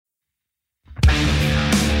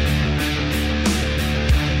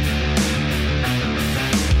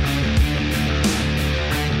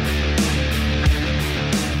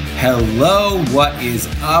Hello, what is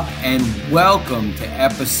up, and welcome to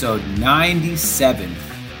episode 97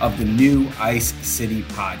 of the new Ice City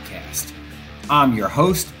podcast. I'm your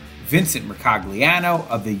host, Vincent Mercogliano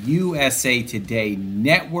of the USA Today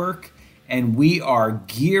Network, and we are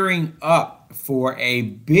gearing up for a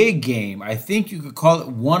big game. I think you could call it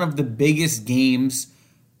one of the biggest games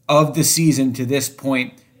of the season to this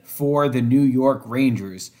point for the New York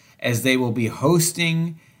Rangers, as they will be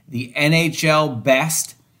hosting the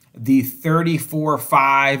NHL-best, the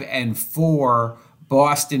 34-5-4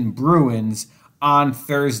 Boston Bruins on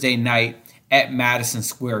Thursday night at Madison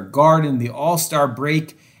Square Garden. The All-Star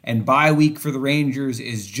break and bye week for the Rangers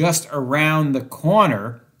is just around the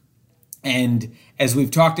corner. And as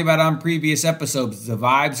we've talked about on previous episodes, the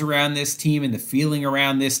vibes around this team and the feeling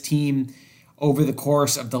around this team over the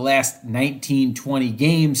course of the last 19-20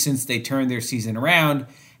 games since they turned their season around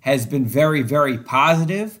has been very, very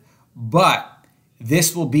positive. But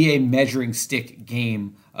this will be a measuring stick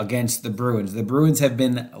game against the Bruins. The Bruins have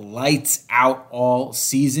been lights out all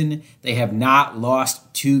season. They have not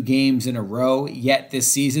lost 2 games in a row yet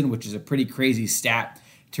this season, which is a pretty crazy stat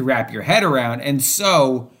to wrap your head around. And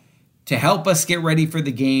so, to help us get ready for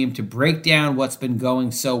the game, to break down what's been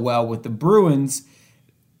going so well with the Bruins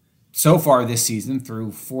so far this season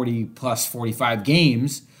through 40 plus 45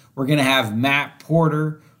 games, we're going to have Matt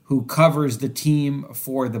Porter, who covers the team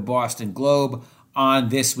for the Boston Globe, on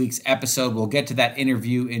this week's episode. We'll get to that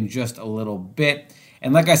interview in just a little bit.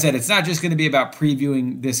 And like I said, it's not just going to be about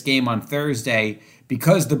previewing this game on Thursday,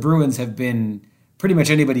 because the Bruins have been, pretty much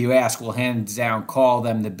anybody you ask will hands down call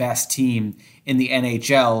them the best team in the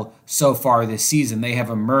NHL so far this season. They have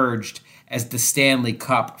emerged as the Stanley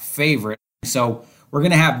Cup favorite. So we're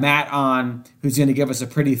going to have Matt on, who's going to give us a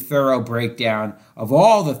pretty thorough breakdown of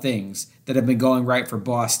all the things that have been going right for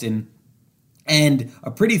Boston, and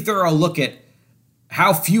a pretty thorough look at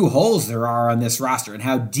how few holes there are on this roster and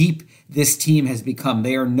how deep this team has become.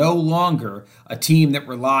 They are no longer a team that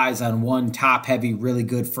relies on one top-heavy, really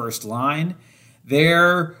good first line.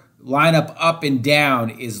 Their lineup up and down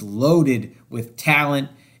is loaded with talent.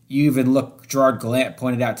 You even look, Gerard Gallant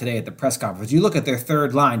pointed out today at the press conference, you look at their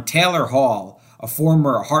third line, Taylor Hall, a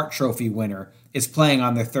former Hart Trophy winner, is playing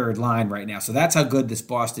on their third line right now. So that's how good this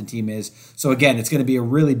Boston team is. So again, it's going to be a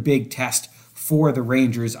really big test for the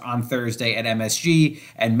Rangers on Thursday at MSG,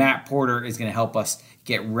 and Matt Porter is going to help us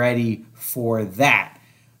get ready for that.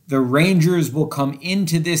 The Rangers will come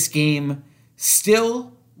into this game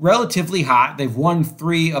still relatively hot. They've won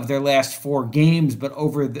 3 of their last 4 games, but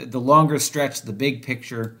over the longer stretch, the big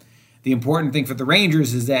picture, the important thing for the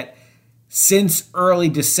Rangers is that since early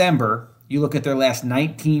December, you look at their last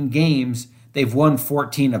 19 games, they've won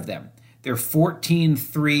 14 of them. They're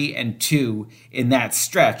 14-3-2 in that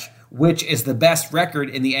stretch, which is the best record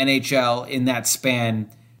in the NHL in that span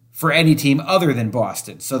for any team other than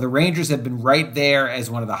Boston. So the Rangers have been right there as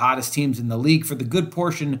one of the hottest teams in the league for the good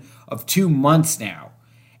portion of 2 months now.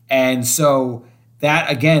 And so that,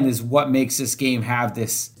 again, is what makes this game have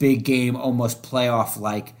this big game, almost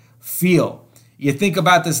playoff-like feel. You think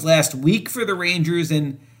about this last week for the Rangers,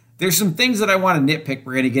 and there's some things that I want to nitpick.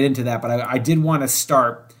 We're going to get into that, but I did want to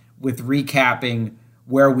start with recapping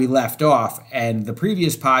where we left off, and the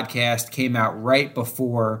previous podcast came out right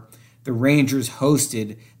before the Rangers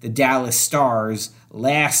hosted the Dallas Stars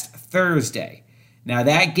last Thursday. Now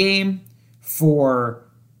that game, for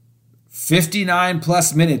 59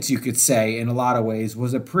 plus minutes, you could say in a lot of ways,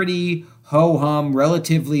 was a pretty ho-hum,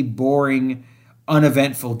 relatively boring,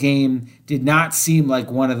 uneventful game. Did not seem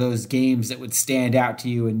like one of those games that would stand out to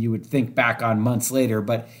you and you would think back on months later,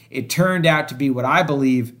 but it turned out to be what I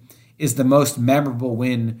believe is the most memorable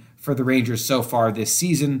win for the Rangers so far this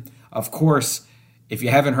season. Of course, if you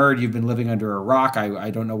haven't heard, you've been living under a rock. I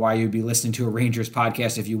don't know why you'd be listening to a Rangers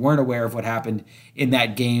podcast if you weren't aware of what happened in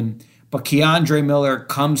that game. But K'Andre Miller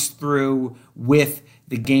comes through with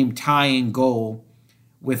the game-tying goal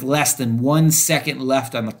with less than 1 second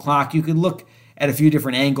left on the clock. You could look at a few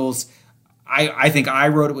different angles. I think I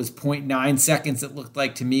wrote it was 0.9 seconds, it looked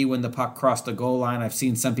like to me, when the puck crossed the goal line. I've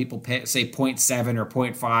seen some people say 0.7 or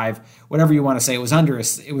 0.5, whatever you want to say. It was under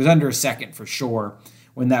a second for sure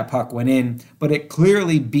when that puck went in, but it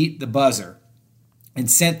clearly beat the buzzer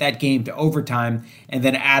and sent that game to overtime. And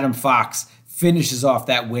then Adam Fox finishes off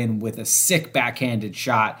that win with a sick backhanded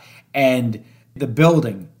shot. And the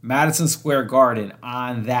building, Madison Square Garden,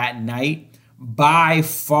 on that night, by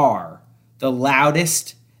far the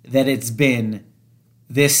loudest that it's been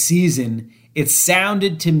this season. It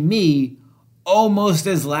sounded to me almost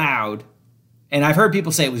as loud, and I've heard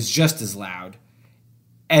people say it was just as loud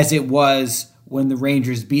as it was when the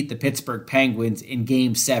Rangers beat the Pittsburgh Penguins in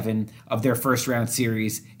Game 7 of their first-round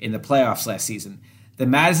series in the playoffs last season. The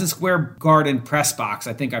Madison Square Garden press box,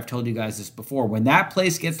 I think I've told you guys this before, when that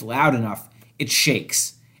place gets loud enough, it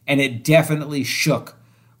shakes. And it definitely shook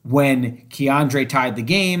when K'Andre tied the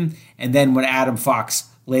game, and then when Adam Fox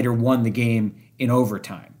later won the game in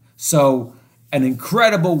overtime. So an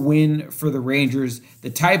incredible win for the Rangers, the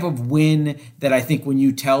type of win that I think when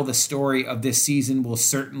you tell the story of this season will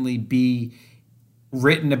certainly be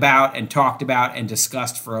written about and talked about and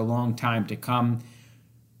discussed for a long time to come.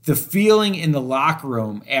 The feeling in the locker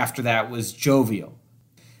room after that was jovial.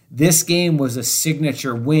 This game was a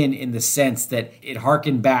signature win in the sense that it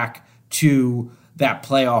harkened back to that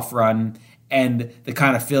playoff run and the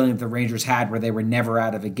kind of feeling that the Rangers had where they were never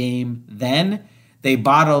out of a game. Then they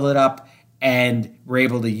bottled it up and were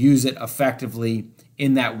able to use it effectively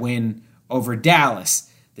in that win over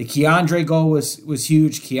Dallas. The K'Andre goal was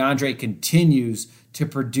huge. K'Andre continues to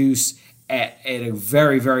produce at a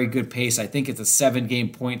very, very good pace. I think it's a 7-game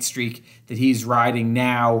point streak that he's riding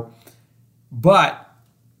now. But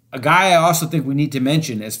a guy I also think we need to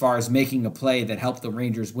mention as far as making a play that helped the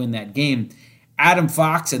Rangers win that game, Adam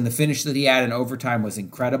Fox, and the finish that he had in overtime was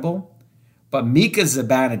incredible. But Mika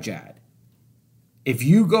Zibanejad, if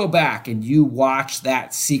you go back and you watch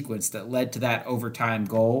that sequence that led to that overtime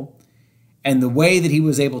goal, and the way that he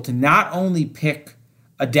was able to not only pick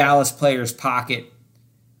a Dallas player's pocket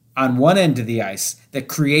on one end of the ice that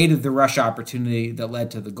created the rush opportunity that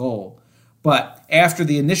led to the goal, but after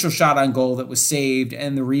the initial shot on goal that was saved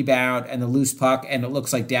and the rebound and the loose puck, and it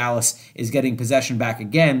looks like Dallas is getting possession back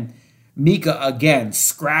again, Mika again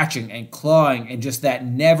scratching and clawing and just that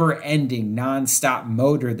never-ending nonstop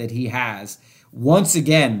motor that he has, once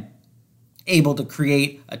again able to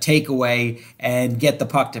create a takeaway and get the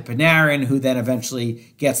puck to Panarin, who then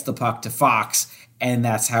eventually gets the puck to Fox, and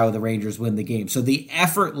that's how the Rangers win the game. So the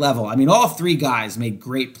effort level, I mean, all three guys made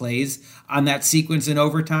great plays on that sequence in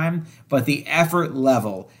overtime, but the effort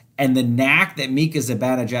level and the knack that Mika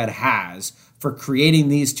Zibanejad has for creating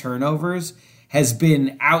these turnovers has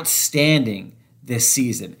been outstanding this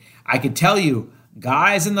season. I could tell you,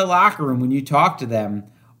 guys in the locker room, when you talk to them,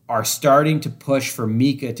 are starting to push for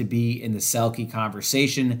Mika to be in the Selke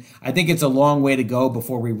conversation. I think it's a long way to go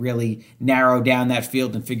before we really narrow down that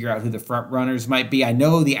field and figure out who the front runners might be. I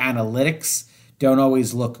know the analytics don't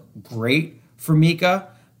always look great for Mika,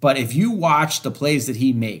 but if you watch the plays that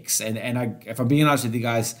he makes, if I'm being honest with you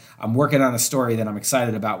guys, I'm working on a story that I'm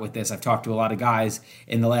excited about with this. I've talked to a lot of guys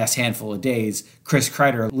in the last handful of days. Chris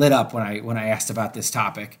Kreider lit up when I asked about this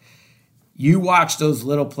topic. You watch those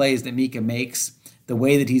little plays that Mika makes, the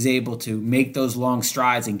way that he's able to make those long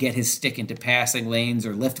strides and get his stick into passing lanes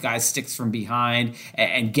or lift guys' sticks from behind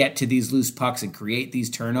and get to these loose pucks and create these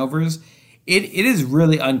turnovers, it is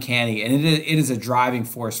really uncanny, and it is a driving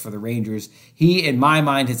force for the Rangers. He, in my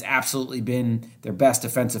mind, has absolutely been their best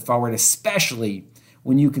defensive forward, especially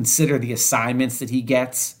when you consider the assignments that he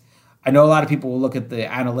gets. I know a lot of people will look at the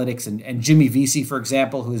analytics, and Jimmy Vesey, for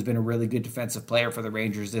example, who has been a really good defensive player for the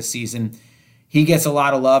Rangers this season, he gets a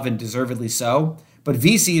lot of love, and deservedly so. But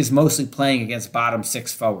Vesey is mostly playing against bottom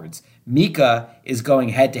six forwards. Mika is going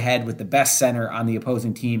head-to-head with the best center on the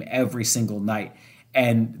opposing team every single night.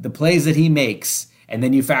 And the plays that he makes, and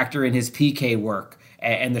then you factor in his PK work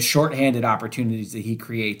and the shorthanded opportunities that he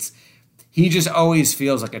creates, he just always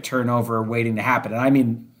feels like a turnover waiting to happen. And I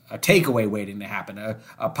mean a takeaway waiting to happen,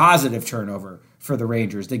 a positive turnover for the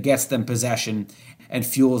Rangers that gets them possession and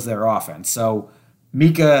fuels their offense. So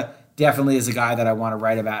Mika definitely is a guy that I want to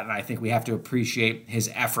write about, and I think we have to appreciate his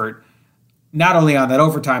effort, not only on that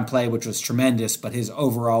overtime play, which was tremendous, but his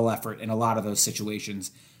overall effort in a lot of those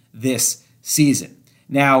situations this season.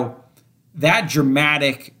 Now, that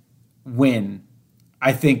dramatic win,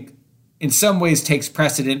 I think, in some ways takes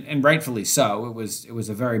precedent, and rightfully so. It was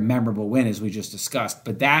a very memorable win, as we just discussed,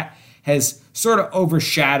 but that has sort of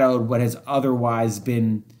overshadowed what has otherwise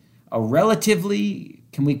been a relatively,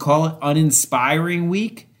 can we call it, uninspiring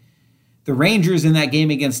week. The Rangers in that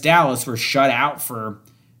game against Dallas were shut out for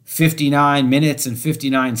 59 minutes and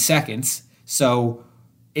 59 seconds. So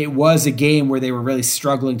it was a game where they were really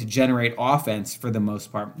struggling to generate offense for the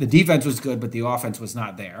most part. The defense was good, but the offense was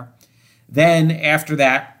not there. Then after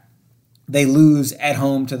that, they lose at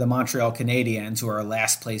home to the Montreal Canadiens, who are a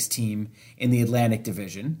last-place team in the Atlantic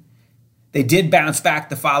Division. They did bounce back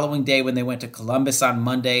the following day when they went to Columbus on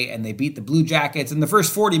Monday, and they beat the Blue Jackets. And the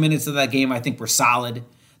first 40 minutes of that game, I think, were solid.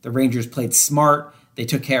 The Rangers played smart. They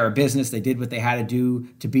took care of business. They did what they had to do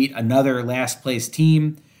to beat another last-place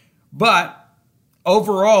team. But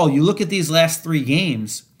overall, you look at these last three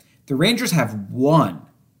games, the Rangers have one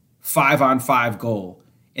 5-on-5 goal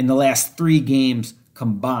in the last 3 games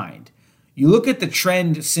combined. You look at the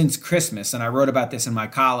trend since Christmas, and I wrote about this in my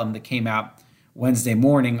column that came out Wednesday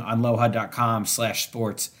morning on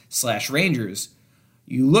lowhud.com/sports/Rangers.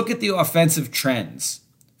 You look at the offensive trends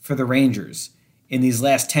for the Rangers in these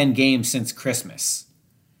last 10 games since Christmas.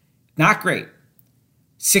 Not great.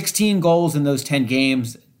 16 goals in those 10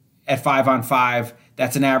 games at 5-on-5.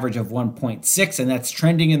 That's an average of 1.6, and that's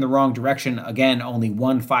trending in the wrong direction. Again, only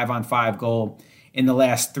one 5-on-5 goal in the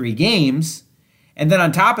last 3 games. And then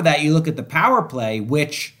on top of that, you look at the power play,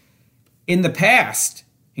 which in the past,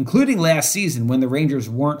 including last season when the Rangers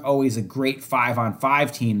weren't always a great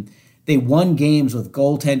 5-on-5 team, they won games with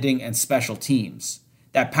goaltending and special teams.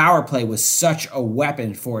 That power play was such a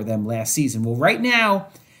weapon for them last season. Well, right now,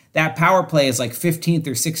 that power play is like 15th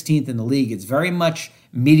or 16th in the league. It's very much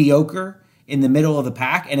mediocre in the middle of the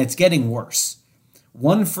pack, and it's getting worse.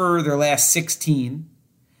 1 for their last 16.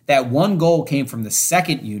 That 1 goal came from the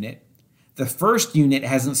second unit. The first unit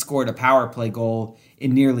hasn't scored a power play goal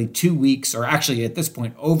in nearly 2 weeks, or actually at this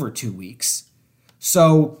point, over 2 weeks.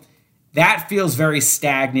 So that feels very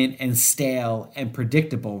stagnant and stale and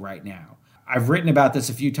predictable right now. I've written about this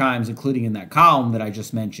a few times, including in that column that I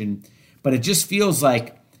just mentioned, but it just feels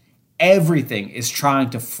like everything is trying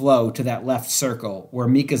to flow to that left circle where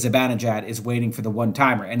Mika Zibanejad is waiting for the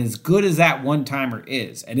one-timer. And as good as that one-timer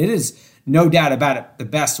is, and it is no doubt about it, the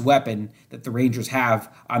best weapon that the Rangers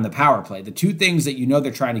have on the power play. The 2 things that you know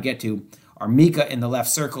they're trying to get to are Mika in the left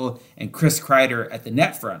circle and Chris Kreider at the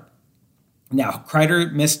net front. Now,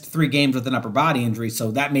 Kreider missed 3 games with an upper body injury,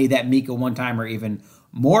 so that made that Mika one-timer even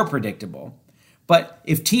more predictable. But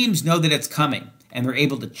if teams know that it's coming and they're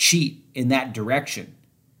able to cheat in that direction,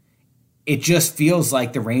 it just feels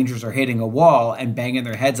like the Rangers are hitting a wall and banging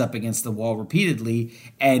their heads up against the wall repeatedly,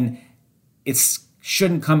 and it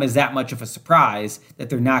shouldn't come as that much of a surprise that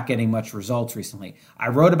they're not getting much results recently. I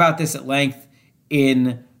wrote about this at length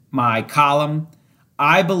in my column.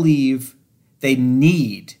 I believe they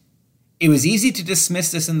need... It was easy to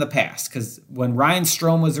dismiss this in the past because when Ryan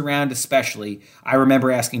Strome was around especially, I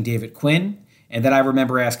remember asking David Quinn, and then I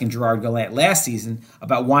remember asking Gerard Gallant last season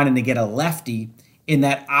about wanting to get a lefty in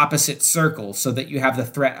that opposite circle so that you have the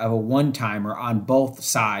threat of a one-timer on both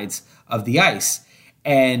sides of the ice.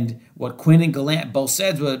 And what Quinn and Gallant both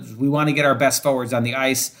said was, we want to get our best forwards on the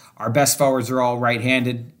ice. Our best forwards are all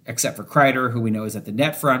right-handed, except for Kreider, who we know is at the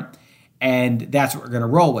net front. And that's what we're going to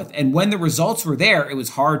roll with. And when the results were there, it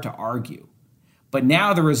was hard to argue. But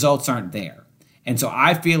now the results aren't there. And so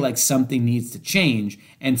I feel like something needs to change.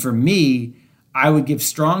 And for me, I would give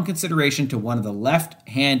strong consideration to one of the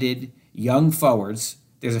left-handed young forwards.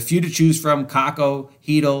 There's a few to choose from: Kakko,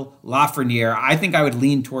 Hedl, Lafreniere. I think I would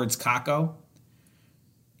lean towards Kakko.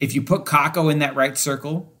 If you put Kakko in that right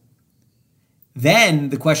circle, then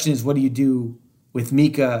the question is, what do you do with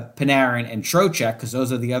Mika, Panarin, and Trocheck? Because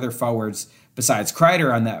those are the other forwards besides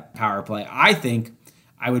Kreider on that power play. I think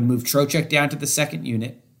I would move Trocheck down to the second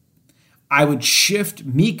unit. I would shift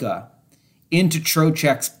Mika into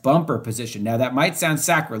Trocheck's bumper position. Now, that might sound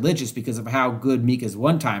sacrilegious because of how good Mika's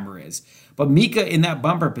one-timer is, but Mika in that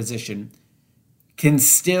bumper position can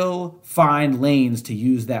still find lanes to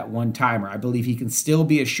use that one-timer. I believe he can still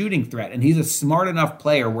be a shooting threat, and he's a smart enough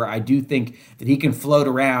player where I do think that he can float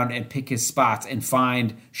around and pick his spots and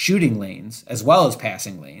find shooting lanes as well as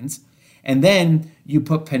passing lanes. And then you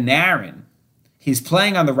put Panarin. He's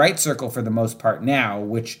playing on the right circle for the most part now,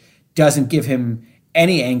 which doesn't give him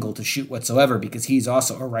any angle to shoot whatsoever because he's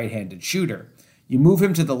also a right-handed shooter. You move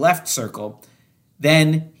him to the left circle,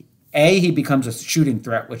 then A, he becomes a shooting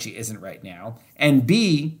threat, which he isn't right now, and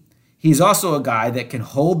B, he's also a guy that can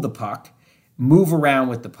hold the puck, move around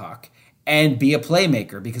with the puck, and be a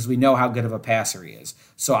playmaker because we know how good of a passer he is.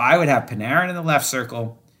 So I would have Panarin in the left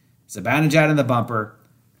circle, Zibanejad in the bumper,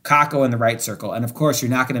 Kakko in the right circle, and of course you're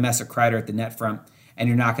not going to mess with Kreider at the net front, and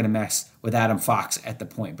you're not going to mess with Adam Fox at the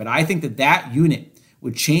point. But I think that that unit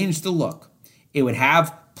would change the look. It would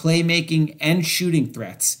have playmaking and shooting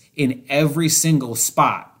threats in every single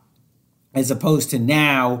spot, as opposed to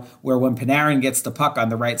now where when Panarin gets the puck on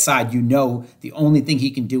the right side, you know the only thing he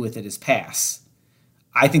can do with it is pass.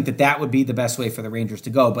 I think that that would be the best way for the Rangers to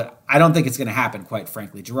go, but I don't think it's going to happen, quite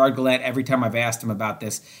frankly. Gerard Gallant, every time I've asked him about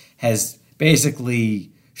this, has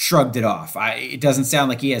basically shrugged it off. It doesn't sound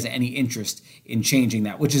like he has any interest in changing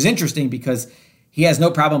that, which is interesting because he has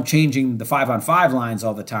no problem changing the 5-on-5 lines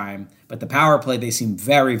all the time, but the power play, they seem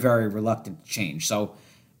very, very reluctant to change. So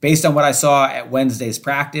based on what I saw at Wednesday's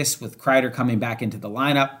practice with Kreider coming back into the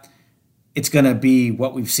lineup, it's going to be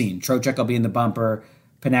what we've seen. Trocheck will be in the bumper,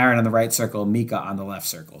 Panarin on the right circle, Mika on the left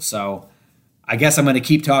circle. So I guess I'm going to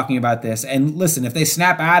keep talking about this. And listen, if they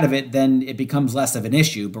snap out of it, then it becomes less of an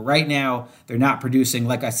issue. But right now, they're not producing,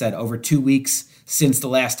 like I said, over 2 weeks since the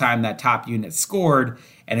last time that top unit scored.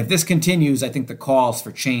 And if this continues, I think the calls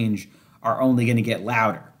for change are only going to get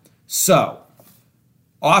louder. So,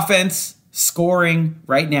 offense, scoring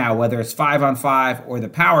right now, whether it's 5-on-5 or the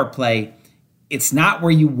power play, it's not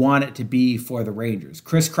where you want it to be for the Rangers.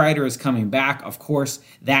 Chris Kreider is coming back. Of course,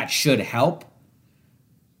 that should help.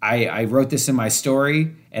 I wrote this in my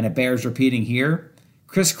story, and it bears repeating here.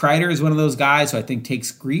 Chris Kreider is one of those guys who I think takes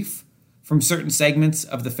grief from certain segments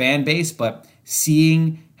of the fan base, but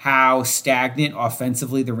seeing how stagnant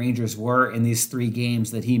offensively the Rangers were in these 3 games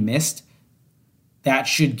that he missed, that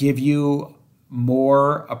should give you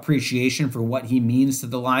more appreciation for what he means to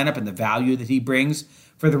the lineup and the value that he brings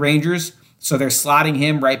for the Rangers. So they're slotting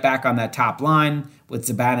him right back on that top line with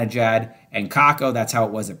Zibanejad and Kakko. That's how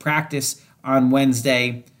it was at practice on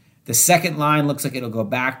Wednesday. The second line looks like it'll go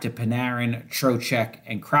back to Panarin, Trocheck,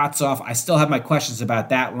 and Kravtsov. I still have my questions about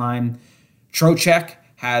that line. Trocheck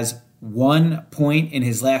has 1 point in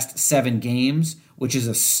his last 7 games, which is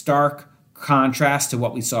a stark contrast to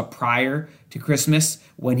what we saw prior to Christmas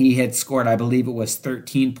when he had scored, I believe it was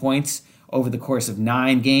 13 points over the course of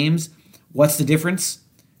 9 games. What's the difference?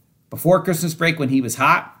 Before Christmas break, when he was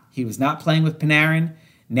hot, he was not playing with Panarin.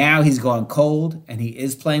 Now he's gone cold, and he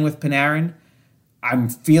is playing with Panarin. I'm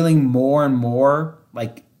feeling more and more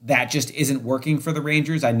like that just isn't working for the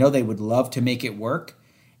Rangers. I know they would love to make it work.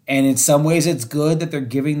 And in some ways, it's good that they're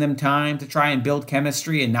giving them time to try and build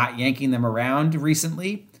chemistry and not yanking them around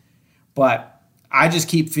recently. But I just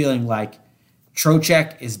keep feeling like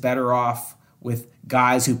Trocheck is better off with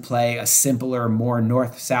guys who play a simpler, more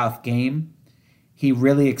north-south game. He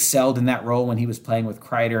really excelled in that role when he was playing with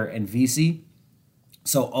Kreider and Vesey.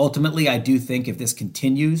 So ultimately, I do think if this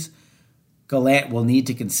continues, Gallant will need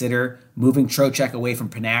to consider moving Trocheck away from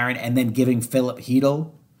Panarin and then giving Philip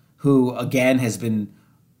Hedl, who, again, has been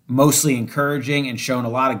mostly encouraging and shown a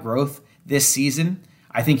lot of growth this season.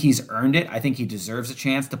 I think he's earned it. I think he deserves a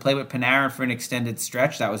chance to play with Panarin for an extended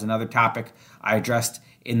stretch. That was another topic I addressed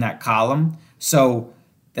in that column. So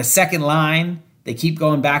the second line, they keep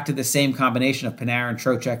going back to the same combination of Panarin,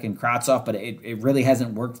 Trocheck, and Kravtsov, but it really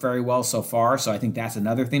hasn't worked very well so far. So I think that's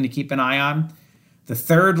another thing to keep an eye on. The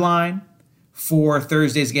third line for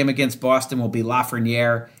Thursday's game against Boston will be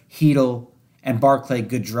Lafreniere, Hedl, and Barclay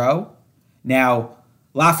Goodrow. Now,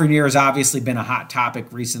 Lafreniere has obviously been a hot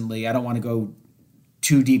topic recently. I don't want to go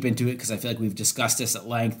too deep into it because I feel like we've discussed this at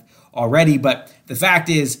length already. But the fact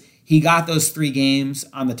is, he got those 3 games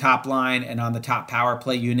on the top line and on the top power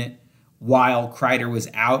play unit while Kreider was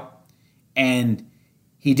out. And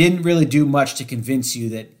he didn't really do much to convince you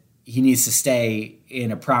that he needs to stay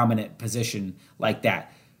in a prominent position like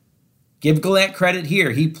that. Give Gallant credit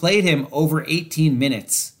here. He played him over 18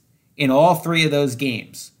 minutes in all 3 of those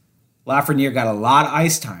games. Lafreniere got a lot of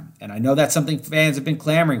ice time, and I know that's something fans have been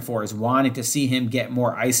clamoring for, is wanting to see him get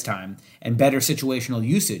more ice time and better situational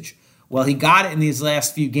usage. Well, he got it in these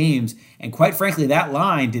last few games, and quite frankly, that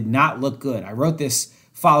line did not look good. I wrote this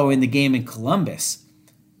following the game in Columbus,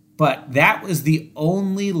 but that was the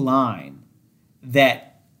only line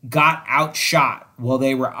that got outshot while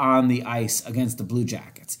they were on the ice against the Blue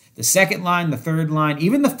Jackets. The second line, the third line,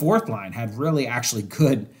 even the fourth line had really actually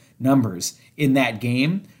good numbers in that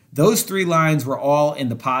game. Those 3 lines were all in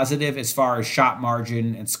the positive as far as shot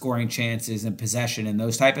margin and scoring chances and possession and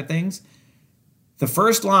those type of things. The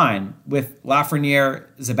first line with Lafreniere,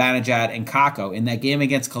 Zibanejad, and Kakko in that game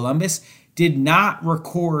against Columbus did not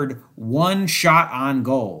record 1 shot on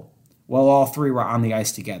goal while all 3 were on the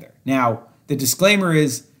ice together. Now, the disclaimer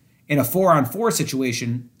is, in a 4-on-4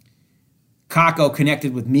 situation, Kakko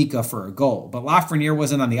connected with Mika for a goal, but Lafreniere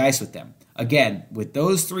wasn't on the ice with them. Again, with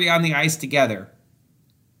those 3 on the ice together,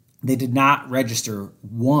 they did not register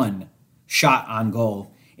 1 shot on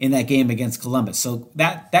goal in that game against Columbus. So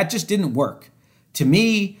that just didn't work. To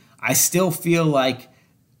me, I still feel like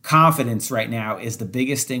confidence right now is the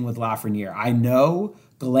biggest thing with Lafreniere. I know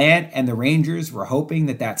Gallant and the Rangers were hoping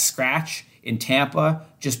that scratch in Tampa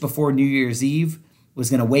just before New Year's Eve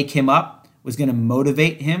was going to wake him up, was going to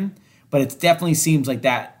motivate him, but it definitely seems like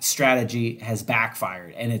that strategy has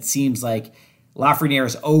backfired, and it seems like Lafreniere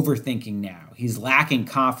is overthinking now. He's lacking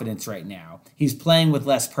confidence right now. He's playing with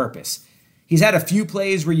less purpose. He's had a few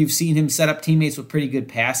plays where you've seen him set up teammates with pretty good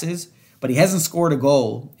passes, but he hasn't scored a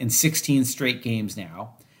goal in 16 straight games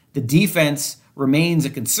now. The defense remains a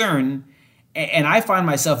concern, and I find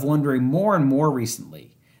myself wondering more and more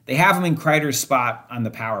recently. They have him in Kreider's spot on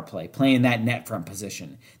the power play, playing that net front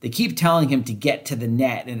position. They keep telling him to get to the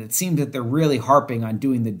net, and it seems that they're really harping on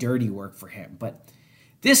doing the dirty work for him. But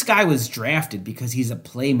This guy was drafted because he's a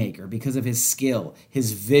playmaker, because of his skill,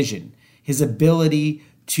 his vision, his ability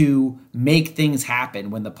to make things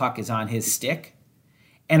happen when the puck is on his stick.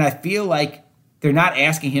 And I feel like they're not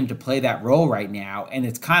asking him to play that role right now, and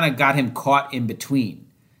it's kind of got him caught in between.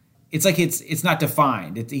 It's like it's not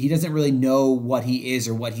defined. He doesn't really know what he is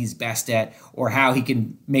or what he's best at or how he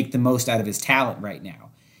can make the most out of his talent right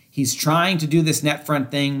now. He's trying to do this net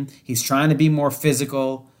front thing. He's trying to be more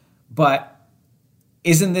physical, but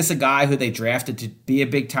isn't this a guy who they drafted to be a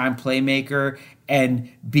big-time playmaker and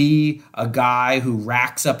be a guy who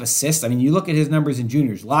racks up assists? I mean, you look at his numbers in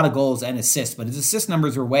juniors, a lot of goals and assists, but his assist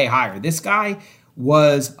numbers were way higher. This guy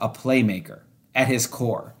was a playmaker at his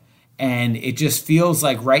core. And it just feels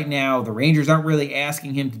like right now the Rangers aren't really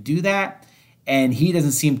asking him to do that, and he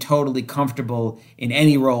doesn't seem totally comfortable in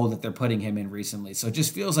any role that they're putting him in recently. So it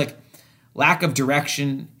just feels like lack of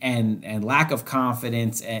direction and lack of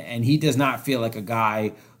confidence, and he does not feel like a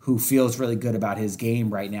guy who feels really good about his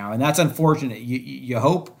game right now. And that's unfortunate. You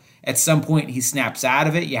hope at some point he snaps out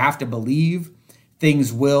of it. You have to believe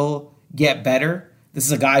things will get better. This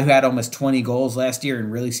is a guy who had almost 20 goals last year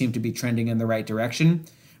and really seemed to be trending in the right direction.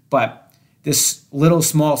 But this little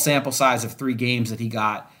small sample size of 3 games that he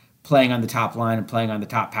got playing on the top line and playing on the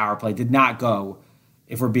top power play did not go,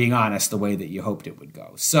 if we're being honest, the way that you hoped it would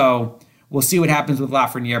go. So we'll see what happens with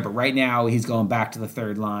Lafreniere, but right now he's going back to the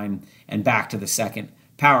third line and back to the second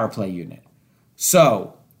power play unit.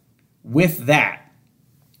 So with that,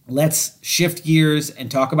 let's shift gears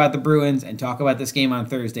and talk about the Bruins and talk about this game on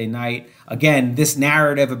Thursday night. Again, this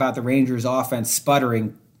narrative about the Rangers offense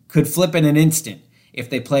sputtering could flip in an instant if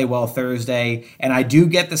they play well Thursday. And I do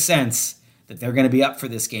get the sense that they're going to be up for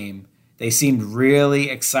this game. They seemed really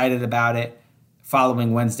excited about it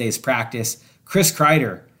following Wednesday's practice. Chris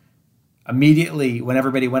Kreider, immediately when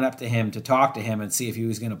everybody went up to him to talk to him and see if he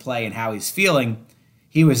was going to play and how he's feeling,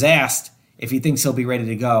 he was asked if he thinks he'll be ready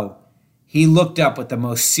to go. He looked up with the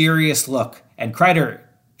most serious look. And Kreider,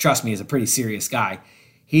 trust me, is a pretty serious guy.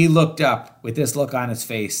 He looked up with this look on his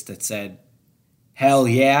face that said, "Hell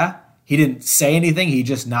yeah." He didn't say anything. He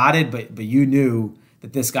just nodded, but you knew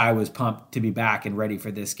that this guy was pumped to be back and ready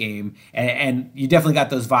for this game. And you definitely got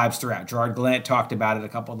those vibes throughout. Gerard Gallant talked about it. A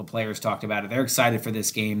couple of the players talked about it. They're excited for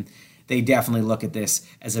this game. They definitely look at this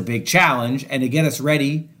as a big challenge. And to get us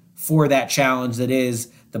ready for that challenge that is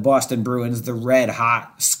the Boston Bruins, the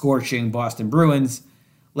red-hot, scorching Boston Bruins,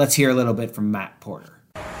 let's hear a little bit from Matt Porter.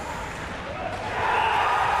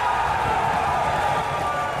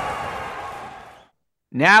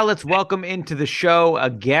 Now let's welcome into the show a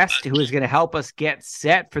guest who is going to help us get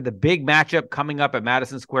set for the big matchup coming up at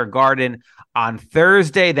Madison Square Garden on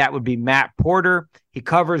Thursday. That would be Matt Porter. He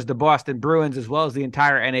covers the Boston Bruins as well as the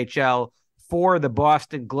entire NHL for the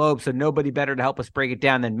Boston Globe, so nobody better to help us break it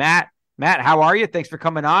down than Matt. Matt, how are you? Thanks for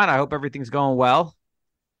coming on. I hope everything's going well.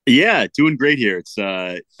 Yeah, doing great here. It's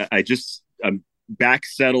I'm back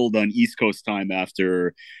settled on East Coast time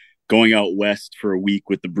after going out west for a week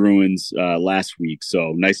with the Bruins last week.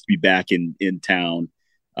 So nice to be back in town.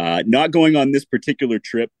 Not going on this particular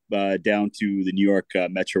trip down to the New York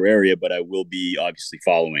metro area, but I will be obviously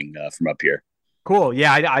following from up here. Cool.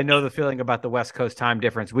 Yeah, I know the feeling about the West Coast time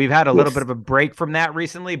difference. We've had a little bit of a break from that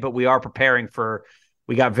recently, but we are preparing for,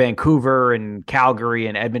 we got Vancouver and Calgary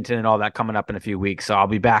and Edmonton and all that coming up in a few weeks. So I'll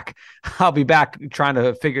be back trying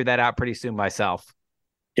to figure that out pretty soon myself.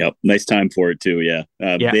 Yep, nice time for it too. Yeah,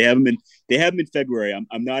 yeah. They haven't been February.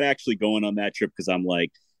 I'm not actually going on that trip because I'm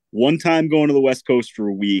like, one time going to the West Coast for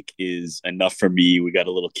a week is enough for me. We got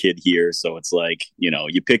a little kid here, so it's like,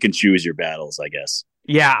 you pick and choose your battles, I guess.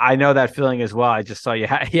 Yeah, I know that feeling as well. I just saw you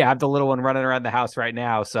have the little one running around the house right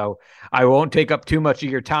now, so I won't take up too much of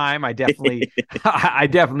your time. I definitely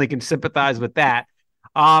can sympathize with that.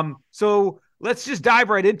 So let's just dive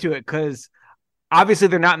right into it because obviously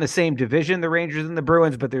they're not in the same division, the Rangers and the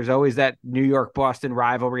Bruins, but there's always that New York-Boston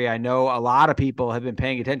rivalry. I know a lot of people have been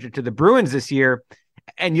paying attention to the Bruins this year,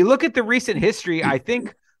 and you look at the recent history, I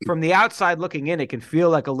think from the outside looking in, it can feel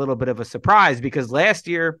like a little bit of a surprise because last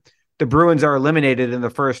year the Bruins are eliminated in the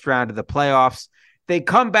first round of the playoffs. They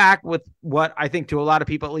come back with what I think to a lot of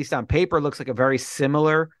people, at least on paper, looks like a very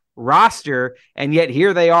similar roster, and yet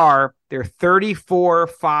here they are. They're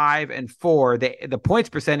 34-5-4. The points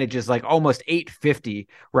percentage is like almost 850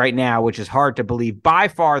 right now, which is hard to believe. By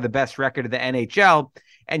far the best record of the NHL.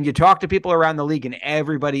 And you talk to people around the league and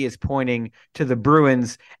everybody is pointing to the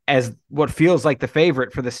Bruins as what feels like the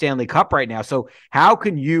favorite for the Stanley Cup right now. So how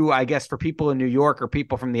can you, I guess, for people in New York or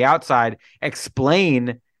people from the outside,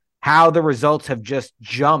 explain how the results have just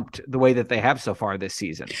jumped the way that they have so far this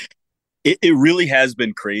season? It really has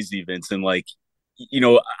been crazy, Vincent. Like,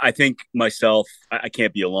 I think myself, I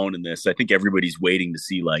can't be alone in this. I think everybody's waiting to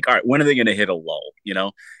see, like, all right, when are they going to hit a lull?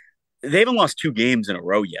 They haven't lost 2 games in a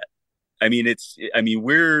row yet.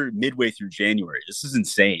 We're midway through January. This is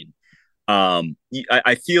insane.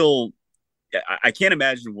 I feel I can't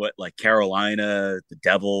imagine what, like, Carolina, the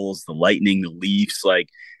Devils, the Lightning, the Leafs, like,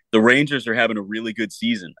 the Rangers are having a really good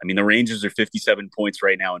season. I mean, the Rangers are 57 points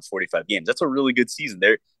right now in 45 games. That's a really good season.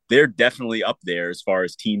 They're definitely up there as far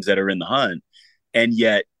as teams that are in the hunt. And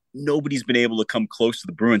yet nobody's been able to come close to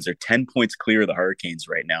the Bruins. They're 10 points clear of the Hurricanes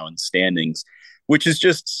right now in the standings, which is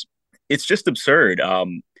just absurd.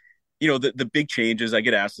 The big changes, I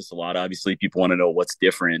get asked this a lot. Obviously, people want to know what's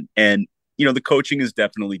different. And, the coaching is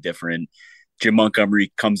definitely different. Jim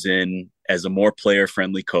Montgomery comes in as a more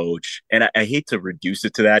player-friendly coach. And I hate to reduce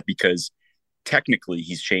it to that, because technically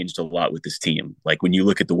he's changed a lot with this team. Like, when you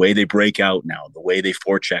look at the way they break out now, the way they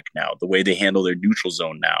forecheck now, the way they handle their neutral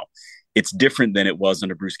zone now, it's different than it was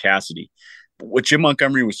under Bruce Cassidy. But what Jim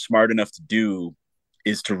Montgomery was smart enough to do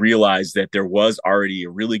is to realize that there was already a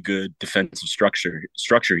really good defensive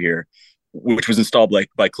structure here, which was installed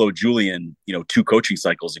by Claude Julien, 2 coaching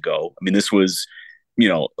cycles ago. I mean, this was,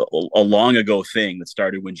 a long ago thing that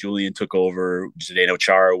started when Julien took over. Zdeno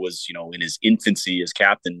Chara was, in his infancy as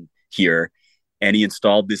captain here, and he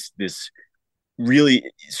installed this really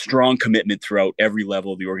strong commitment throughout every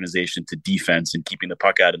level of the organization to defense and keeping the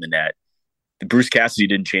puck out of the net. Bruce Cassidy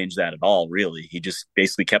didn't change that at all, really. He just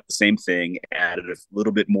basically kept the same thing, added a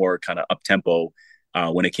little bit more kind of up-tempo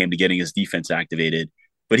when it came to getting his defense activated.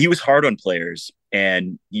 But he was hard on players.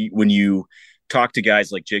 And when you talk to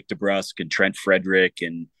guys like Jake DeBrusk and Trent Frederick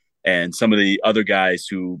and some of the other guys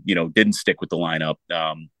who, didn't stick with the lineup,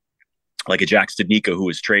 like a Jack Studnicka, who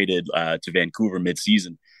was traded to Vancouver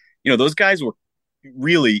midseason, those guys were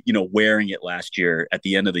really, wearing it last year at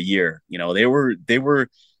the end of the year. They were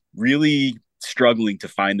really struggling to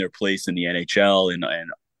find their place in the NHL and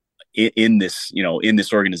in this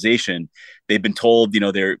organization. They've been told,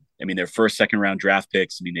 they're first, second round draft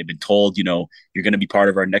picks. I mean, they've been told, you're going to be part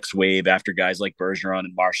of our next wave after guys like Bergeron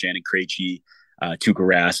and Marchand and Krejci, Tuukka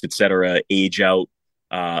Rask, et cetera, age out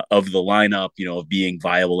of the lineup, of being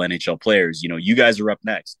viable NHL players. You guys are up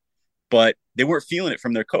next. But they weren't feeling it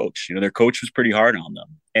from their coach. Their coach was pretty hard on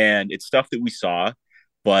them. And it's stuff that we saw,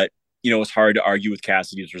 but it's hard to argue with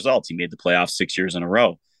Cassidy's results. He made the playoffs 6 years in a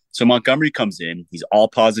row. So Montgomery comes in. He's all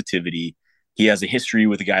positivity. He has a history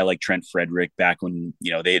with a guy like Trent Frederick back when,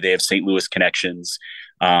 they have St. Louis connections.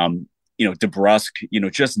 DeBrusk,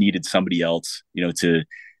 just needed somebody else, to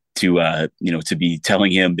be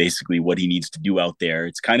telling him basically what he needs to do out there.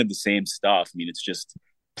 It's kind of the same stuff. I mean, it's just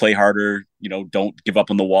play harder, don't give up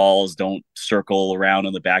on the walls, don't circle around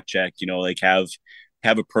on the back check,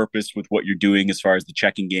 have a purpose with what you're doing as far as the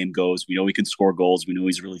checking game goes. We know he can score goals. We know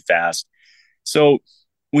he's really fast. So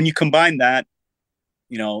when you combine that,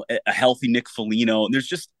 a healthy Nick Foligno, and there's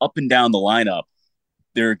just up and down the lineup,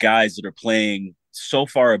 there are guys that are playing so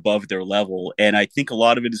far above their level. And I think a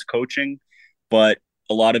lot of it is coaching, but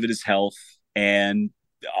a lot of it is health. And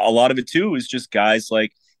a lot of it too is just guys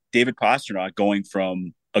like David Pastrnak going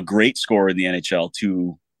from a great scorer in the NHL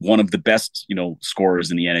to one of the best, scorers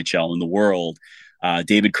in the NHL in the world.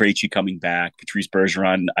 David Krejci coming back, Patrice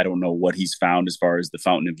Bergeron. I don't know what he's found as far as the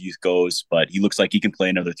fountain of youth goes, but he looks like he can play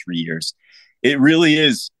another 3 years. It really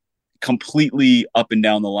is completely up and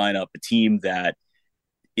down the lineup, a team that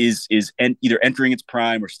is either entering its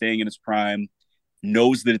prime or staying in its prime,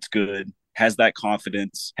 knows that it's good, has that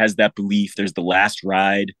confidence, has that belief. There's the last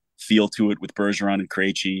ride feel to it with Bergeron and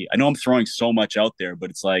Krejci. I know I'm throwing so much out there,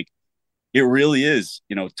 but it's like, it really is,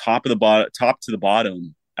 top to the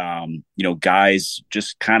bottom, guys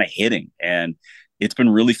just kind of hitting. And it's been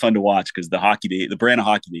really fun to watch because the brand of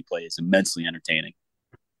hockey they play is immensely entertaining.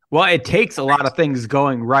 Well, it takes a lot of things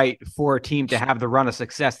going right for a team to have the run of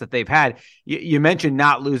success that they've had. You mentioned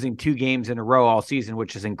not losing 2 games in a row all season,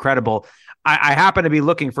 which is incredible. I happen to be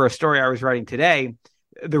looking for a story I was writing today.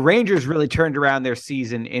 The Rangers really turned around their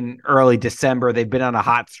season in early December. They've been on a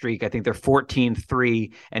hot streak. I think they're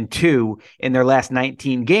 14-3-2 in their last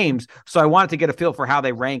 19 games. So I wanted to get a feel for how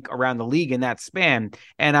they rank around the league in that span.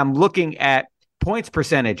 And I'm looking at points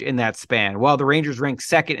percentage in that span. While the Rangers rank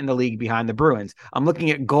second in the league behind the Bruins. I'm looking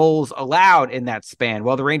at goals allowed in that span.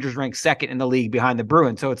 While the Rangers rank second in the league behind the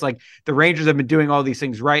Bruins. So it's like the Rangers have been doing all these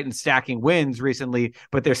things right and stacking wins recently,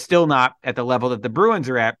 but they're still not at the level that the Bruins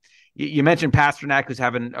are at. You mentioned Pastrnak, who's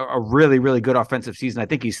having a really, really good offensive season. I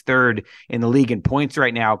think he's third in the league in points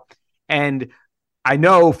right now. And I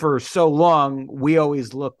know for so long we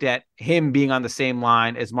always looked at him being on the same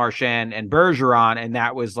line as Marchand and Bergeron, and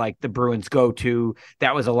that was like the Bruins' go-to.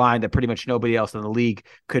 That was a line that pretty much nobody else in the league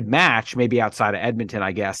could match, maybe outside of Edmonton,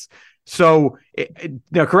 I guess. So,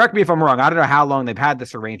 now correct me if I'm wrong. I don't know how long they've had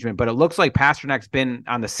this arrangement, but it looks like Pasternak's been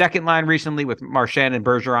on the second line recently with Marchand and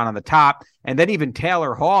Bergeron on the top, and then even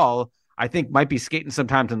Taylor Hall, I think, might be skating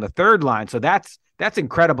sometimes on the third line. So that's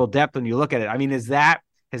incredible depth when you look at it. I mean, has that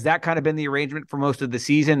kind of been the arrangement for most of the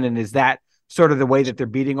season? And is that sort of the way that they're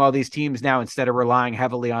beating all these teams now? Instead of relying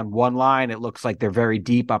heavily on one line, it looks like they're very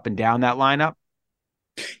deep up and down that lineup.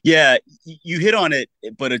 Yeah, you hit on it,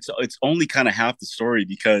 but it's only kind of half the story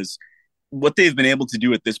because what they've been able to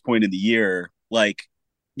do at this point in the year, like,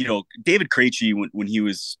 David Krejci, when he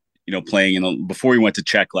was, playing before he went to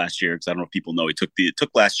Czech last year, because I don't know if people know, he took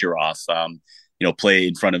last year off, play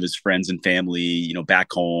in front of his friends and family, back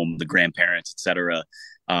home, the grandparents, etc.,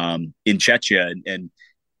 in Czechia. And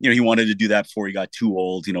he wanted to do that before he got too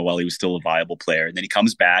old, while he was still a viable player. And then he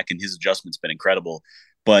comes back and his adjustment's been incredible.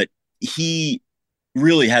 But he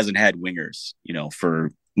really hasn't had wingers,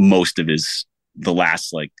 for most of the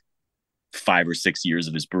last like 5 or 6 years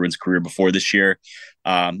of his Bruins career before this year.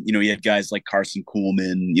 He had guys like Carson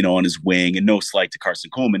Kuhlman, on his wing, and no slight to Carson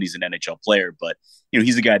Kuhlman. He's an NHL player, but,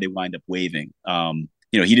 he's a guy they wind up waiving.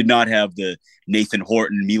 He did not have the Nathan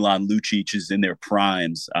Horton, Milan Lucic's in their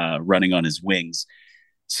primes running on his wings.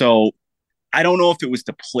 So I don't know if it was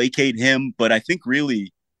to placate him, but I think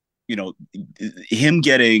really, him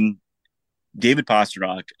getting David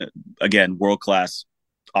Pastrnak, again, world-class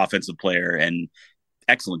offensive player and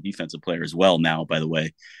excellent defensive player as well now, by the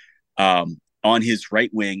way, on his right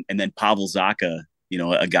wing, and then Pavel Zacha,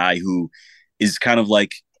 a guy who is kind of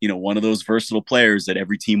like, one of those versatile players that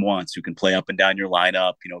every team wants, who can play up and down your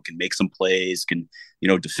lineup, can make some plays, can,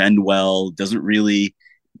 defend well, doesn't really,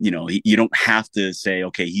 you don't have to say,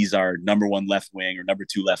 okay, he's our number one left wing or number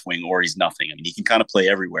two left wing, or he's nothing. I mean, he can kind of play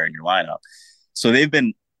everywhere in your lineup. So they've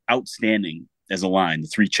been outstanding as a line, the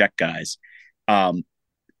three Czech guys.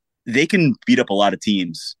 They can beat up a lot of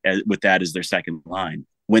teams with that as their second line.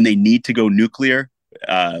 When they need to go nuclear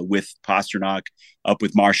with Pastrnak up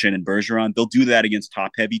with Marchand and Bergeron, they'll do that against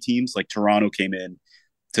top-heavy teams. Like Toronto came in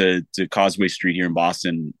to Causeway Street here in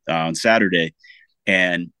Boston on Saturday,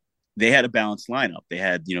 and they had a balanced lineup. They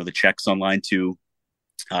had, the Czechs on line two.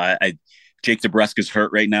 Jake DeBrusk's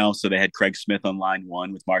hurt right now, so they had Craig Smith on line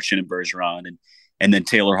one with Marchand and Bergeron, and then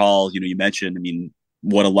Taylor Hall. You mentioned, I mean,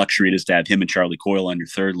 what a luxury it is to have him and Charlie Coyle on your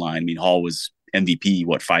third line. I mean, Hall was MVP,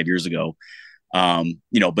 5 years ago?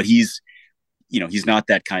 But he's not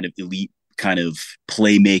that kind of elite, kind of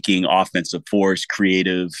playmaking, offensive force,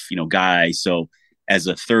 creative, guy. So as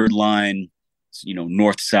a third line,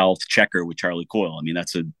 north-south checker with Charlie Coyle, I mean,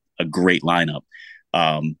 that's a great lineup.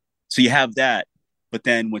 So you have that. But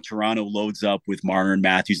then when Toronto loads up with Marner and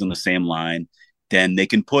Matthews on the same line, then they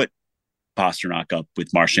can put Pastrnak up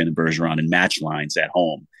with Marchand and Bergeron and match lines at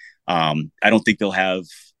home. I don't think they'll have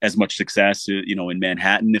as much success, in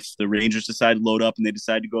Manhattan if the Rangers decide to load up and they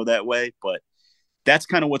decide to go that way. But that's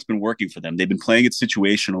kind of what's been working for them. They've been playing it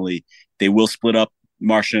situationally. They will split up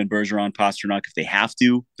Marchand and Bergeron, Pastrnak if they have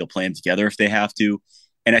to. They'll play them together if they have to.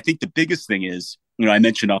 And I think the biggest thing is, I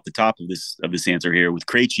mentioned off the top of this answer here with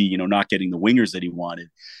Krejci, not getting the wingers that he wanted.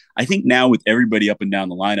 I think now with everybody up and down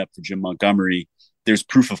the lineup for Jim Montgomery, there's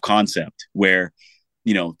proof of concept where,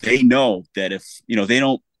 they know that if, they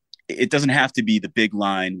don't, it doesn't have to be the big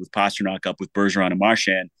line with Pastrnak up with Bergeron and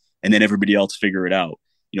Marchand and then everybody else figure it out.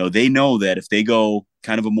 They know that if they go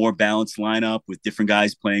kind of a more balanced lineup with different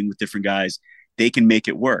guys playing with different guys, they can make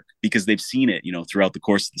it work because they've seen it, throughout the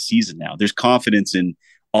course of the season now. There's confidence in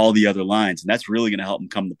all the other lines, and that's really going to help them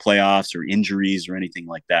come to playoffs or injuries or anything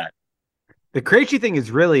like that. The Krejci thing is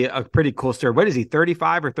really a pretty cool story. What is he,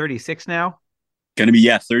 35 or 36 now? Going to be,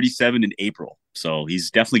 37 in April. So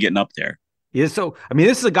he's definitely getting up there. Yeah, so, I mean,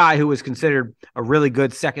 this is a guy who was considered a really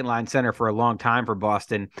good second-line center for a long time for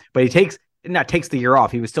Boston, but he takes the year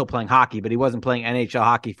off. He was still playing hockey, but he wasn't playing NHL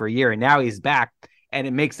hockey for a year, and now he's back, and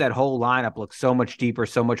it makes that whole lineup look so much deeper,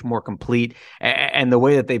 so much more complete, and the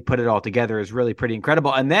way that they put it all together is really pretty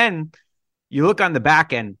incredible. And then you look on the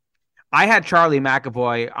back end, I had Charlie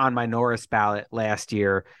McAvoy on my Norris ballot last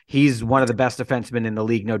year. He's one of the best defensemen in the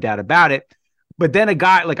league, no doubt about it. But then a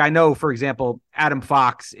guy like I know, for example, Adam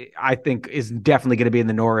Fox, I think is definitely going to be in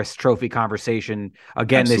the Norris Trophy conversation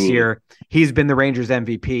again Absolutely. This year. He's been the Rangers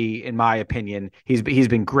MVP, in my opinion. He's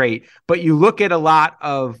been great. But you look at a lot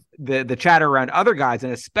of the chatter around other guys,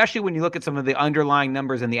 and especially when you look at some of the underlying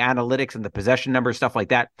numbers and the analytics and the possession numbers, stuff like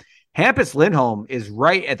that, Hampus Lindholm is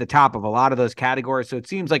right at the top of a lot of those categories. So it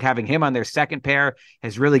seems like having him on their second pair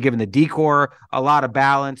has really given the decor a lot of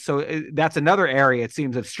balance. So that's another area, it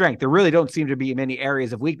seems, of strength. There really don't seem to be many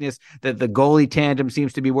areas of weakness. That the goalie tandem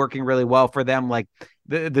seems to be working really well for them. Like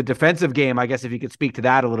the defensive game, I guess if you could speak to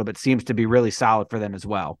that a little bit, seems to be really solid for them as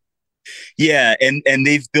well. Yeah, and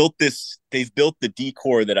they've built the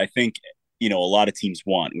decor that I think, a lot of teams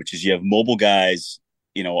want, which is you have mobile guys,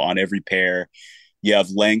 on every pair. You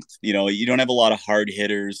have length, you don't have a lot of hard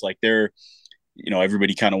hitters. Like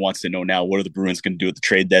everybody kind of wants to know now, what are the Bruins going to do at the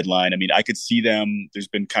trade deadline? I mean, I could see them. There's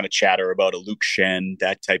been kind of chatter about a Luke Shen,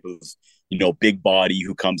 that type of, big body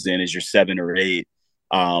who comes in as your 7 or 8.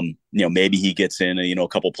 Maybe he gets in, a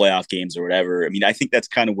couple playoff games or whatever. I mean, I think that's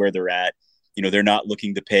kind of where they're at. They're not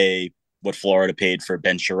looking to pay what Florida paid for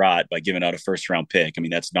Ben Sherratt by giving out a first-round pick. I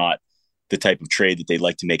mean, that's not the type of trade that they'd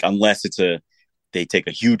like to make, unless they take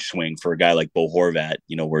a huge swing for a guy like Bo Horvat,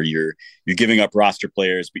 where you're giving up roster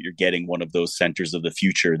players, but you're getting one of those centers of the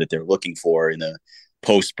future that they're looking for in the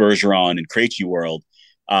post Bergeron and Krejci world.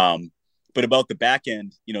 But about the back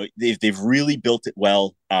end, they've really built it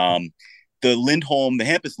well. The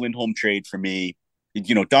Hampus Lindholm trade for me,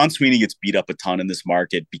 Don Sweeney gets beat up a ton in this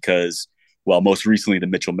market because, well, most recently the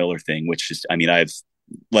Mitchell Miller thing, which is, I mean,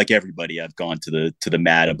 like everybody, I've gone to the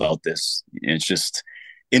mat about this. It's just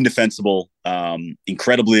indefensible,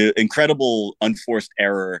 incredible unforced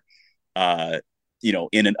error,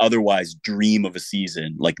 in an otherwise dream of a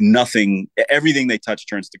season. Like everything they touch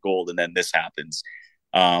turns to gold, and then this happens.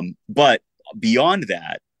 But beyond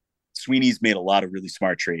that, Sweeney's made a lot of really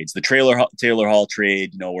smart trades. The Taylor Hall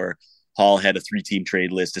trade, where Hall had a 3-team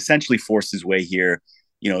trade list, essentially forced his way here.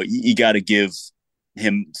 You got to give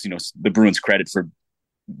him, the Bruins credit for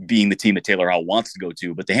being the team that Taylor Hall wants to go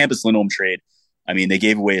to. But the Hampus Lindholm trade, I mean, they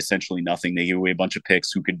gave away essentially nothing. They gave away a bunch of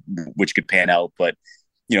picks which could pan out. But,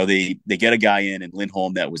 they get a guy in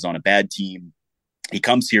Lindholm that was on a bad team. He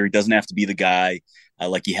comes here. He doesn't have to be the guy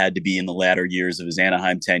like he had to be in the latter years of his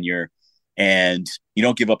Anaheim tenure. And you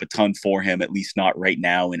don't give up a ton for him, at least not right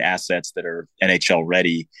now, in assets that are NHL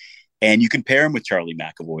ready. And you can pair him with Charlie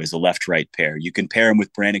McAvoy as a left-right pair. You can pair him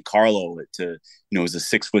with Brandon Carlo as a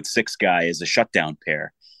 6'6" guy as a shutdown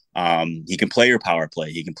pair. He can play your power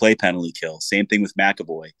play. He can play penalty kill. Same thing with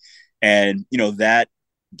McAvoy. And, that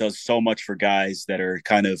does so much for guys that are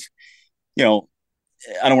kind of, I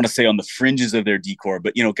don't want to say on the fringes of their decor,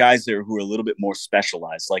 but, guys there who are a little bit more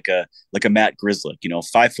specialized, like a Matt Grzelcyk,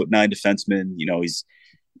 5'9" defenseman.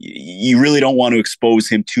 You really don't want to expose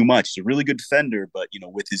him too much. He's a really good defender, but,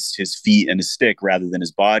 with his feet and his stick rather than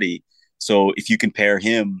his body. So if you compare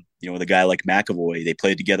him, with a guy like McAvoy, they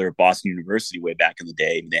played together at Boston University way back in the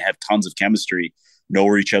day. I mean, they have tons of chemistry, know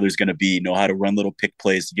where each other's going to be, know how to run little pick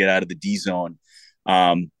plays to get out of the D zone.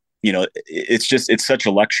 It's such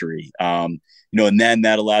a luxury. And then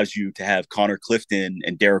that allows you to have Connor Clifton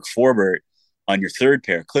and Derek Forbort on your third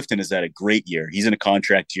pair. Clifton has had a great year. He's in a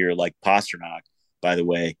contract year like Pasternak, by the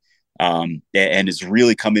way, and has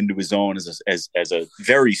really come into his own as a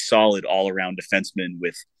very solid all-around defenseman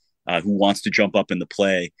with who wants to jump up in the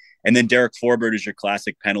play. And then Derek Forbort is your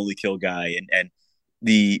classic penalty kill guy, and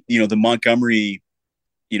the Montgomery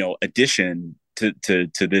addition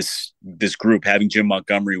to this group, having Jim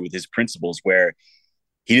Montgomery with his principles, where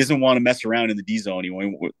he doesn't want to mess around in the D zone.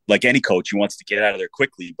 Like any coach, he wants to get out of there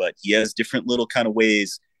quickly, but he has different little kind of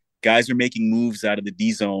ways. Guys are making moves out of the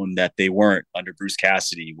D zone that they weren't under Bruce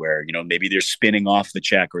Cassidy, where, maybe they're spinning off the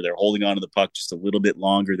check or they're holding onto the puck just a little bit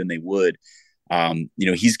longer than they would.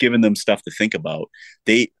 He's given them stuff to think about.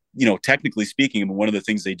 They, technically speaking, one of the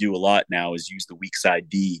things they do a lot now is use the weak side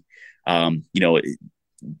D.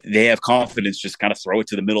 They have confidence, just kind of throw it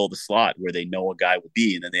to the middle of the slot where they know a guy will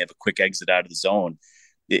be, and then they have a quick exit out of the zone.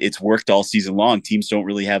 It's worked all season long. Teams don't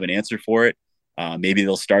really have an answer for it. Maybe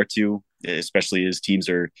they'll start to, especially as teams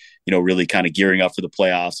are, really kind of gearing up for the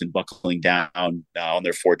playoffs and buckling down on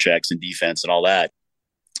their forechecks and defense and all that.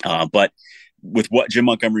 But with what Jim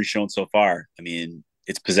Montgomery's shown so far, I mean,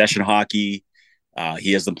 it's possession hockey.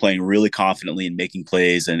 He has them playing really confidently and making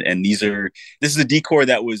plays. And this is a decor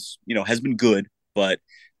that was, has been good, but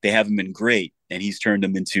they haven't been great. And he's turned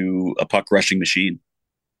them into a puck rushing machine.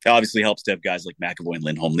 It obviously helps to have guys like McAvoy and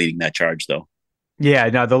Lindholm leading that charge, though. Yeah,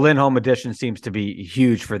 no, the Lindholm addition seems to be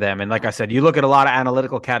huge for them. And like I said, you look at a lot of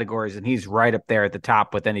analytical categories, and he's right up there at the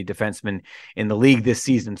top with any defenseman in the league this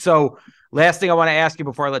season. So last thing I want to ask you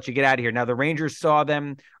before I let you get out of here. Now, the Rangers saw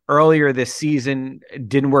them earlier this season.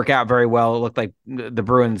 Didn't work out very well. It looked like the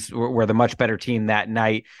Bruins were the much better team that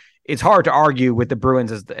night. It's hard to argue with the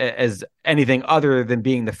Bruins as anything other than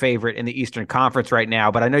being the favorite in the Eastern Conference right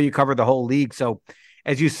now. But I know you covered the whole league. So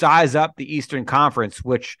as you size up the Eastern Conference,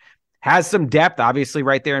 which has some depth, obviously,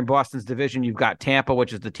 right there in Boston's division. You've got Tampa,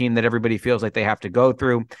 which is the team that everybody feels like they have to go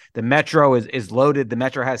through. The Metro is loaded. The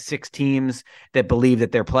Metro has 6 teams that believe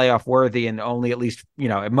that they're playoff worthy, and only at least,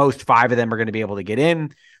 at most 5 of them are going to be able to get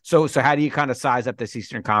in. So how do you kind of size up this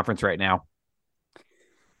Eastern Conference right now?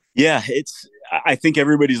 Yeah, I think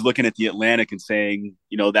everybody's looking at the Atlantic and saying,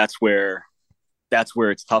 that's where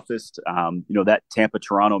it's toughest. That Tampa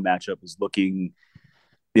Toronto matchup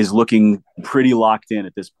is looking pretty locked in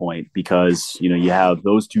at this point because you have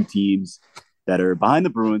those 2 teams that are behind the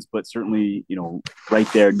Bruins, but certainly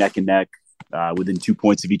right there neck and neck within 2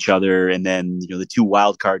 points of each other. And then the 2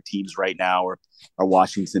 wild card teams right now are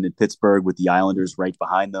Washington and Pittsburgh, with the Islanders right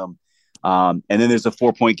behind them. And then there's a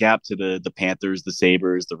 4-point gap to the Panthers, the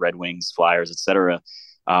Sabres, the Red Wings, Flyers, etc.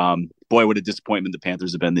 Boy, what a disappointment the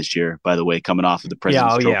Panthers have been this year, by the way, coming off of the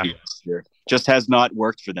President's Trophy this year. Just has not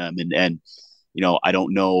worked for them. And I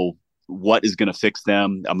don't know what is going to fix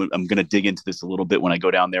them. I'm going to dig into this a little bit when I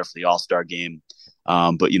go down there for the All-Star game.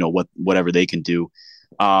 But whatever they can do.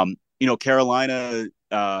 Carolina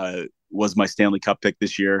was my Stanley Cup pick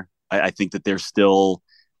this year. I think that they're still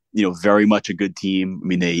very much a good team. I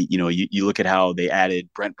mean, they, you look at how they added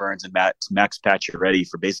Brent Burns and Max Pacioretty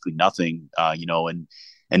for basically nothing,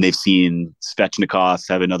 and they've seen Svechnikov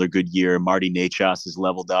have another good year. Marty Necas has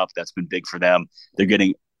leveled up. That's been big for them. They're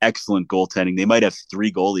getting excellent goaltending. They might have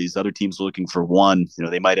 3 goalies. Other teams are looking for 1.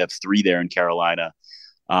 They might have 3 there in Carolina.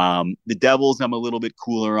 The Devils, I'm a little bit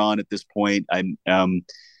cooler on at this point.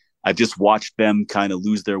 I've just watched them kind of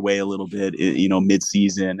lose their way a little bit,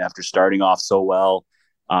 mid-season after starting off so well.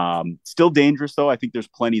 Still dangerous, though. I think there's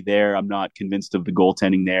plenty there. I'm not convinced of the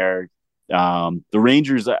goaltending there. The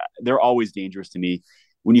Rangers, they're always dangerous to me.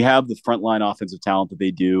 When you have the frontline offensive talent that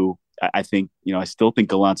they do, I think, I still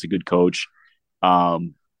think Gallant's a good coach.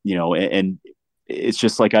 And it's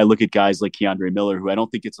just like I look at guys like Keandre Miller, who I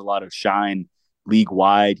don't think gets a lot of shine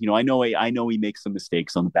league-wide. I know he makes some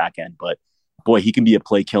mistakes on the back end, but boy, he can be a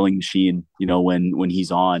play-killing machine, when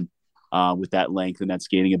he's on with that length and that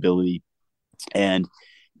skating ability. And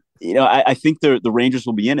I think the Rangers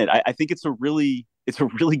will be in it. I think it's a really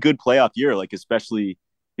good playoff year. Like, especially,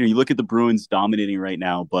 you look at the Bruins dominating right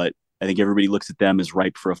now, but I think everybody looks at them as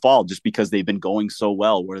ripe for a fall just because they've been going so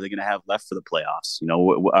well. What are they going to have left for the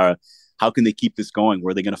playoffs? How can they keep this going?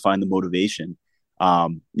 Where are they going to find the motivation?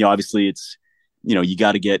 Obviously it's, you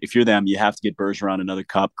got to get, if you're them, you have to get Bergeron another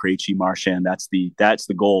cup, Krejci, Marchand. That's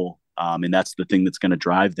the goal. And that's the thing that's going to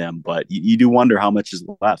drive them. But you do wonder how much is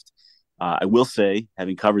left. I will say,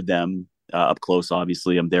 having covered them up close,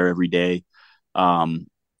 obviously I'm there every day.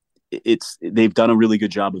 They've done a really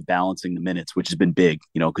good job of balancing the minutes, which has been big,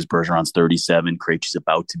 because Bergeron's 37, Krejci's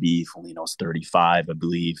about to be, Foligno's 35, I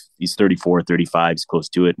believe. He's 34, 35, he's close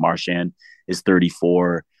to it. Marchand is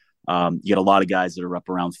 34. You get a lot of guys that are up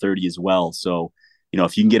around 30 as well. So,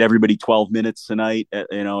 if you can get everybody 12 minutes tonight,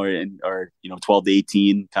 or 12 to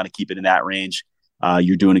 18, kind of keep it in that range,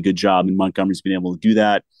 you're doing a good job. And Montgomery's been able to do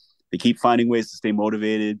that. They keep finding ways to stay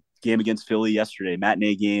motivated. Game against Philly yesterday,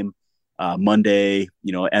 matinee game. Monday,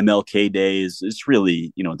 MLK Day is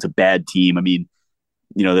really, it's a bad team. I mean,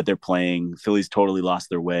 that they're playing. Philly's totally lost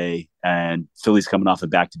their way, and Philly's coming off a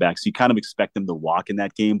back-to-back. So you kind of expect them to walk in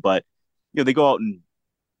that game, but they go out and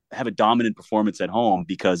have a dominant performance at home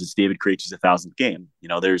because it's David Krejci's 1,000th game.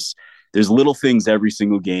 There's little things every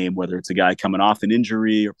single game, whether it's a guy coming off an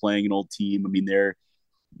injury or playing an old team. I mean,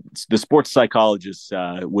 the sports psychologists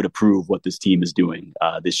would approve what this team is doing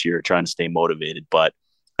this year, trying to stay motivated. But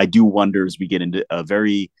I do wonder, as we get into a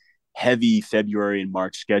very heavy February and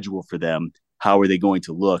March schedule for them, how are they going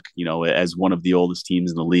to look, as one of the oldest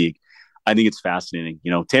teams in the league? I think it's fascinating.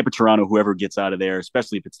 Tampa, Toronto, whoever gets out of there,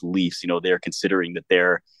 especially if it's the Leafs, they're considering that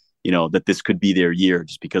that this could be their year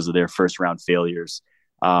just because of their first round failures.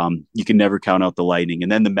 You can never count out the Lightning.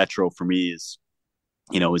 And then the Metro for me is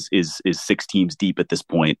 6 teams deep at this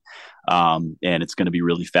point. And it's going to be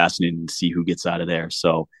really fascinating to see who gets out of there.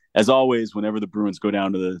 So as always, whenever the Bruins go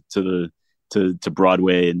down to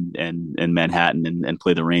Broadway and Manhattan and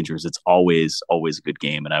play the Rangers, it's always a good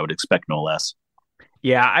game. And I would expect no less.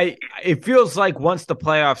 Yeah, it feels like once the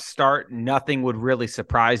playoffs start, nothing would really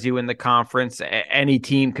surprise you in the conference. Any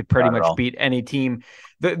team could pretty much beat any team.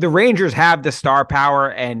 The Rangers have the star power,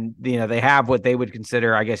 and they have what they would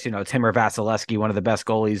consider, I guess, Timur Vasilevsky, one of the best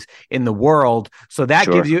goalies in the world. So that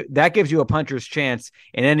gives you a puncher's chance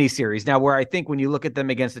in any series. Now, where I think when you look at them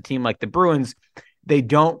against a team like the Bruins, they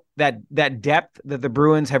don't that depth that the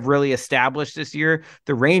Bruins have really established this year.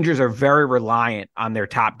 The Rangers are very reliant on their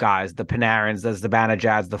top guys, the Panarins, the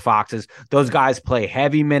Zibanejads, the Foxes. Those guys play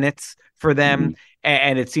heavy minutes for them. Mm-hmm.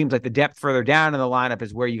 And it seems like the depth further down in the lineup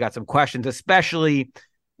is where you got some questions, especially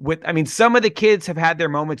some of the kids have had their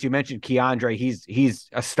moments. You mentioned Keandre. He's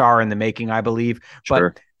a star in the making, I believe.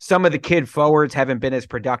 Sure. But some of the kid forwards haven't been as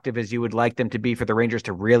productive as you would like them to be for the Rangers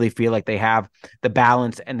to really feel like they have the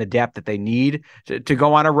balance and the depth that they need to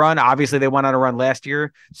go on a run. Obviously, they went on a run last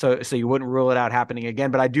year, so you wouldn't rule it out happening again.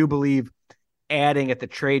 But I do believe adding at the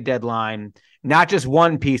trade deadline, not just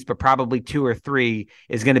one piece, but probably two or three,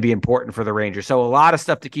 is going to be important for the Rangers. So a lot of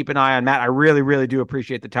stuff to keep an eye on, Matt. I really, really do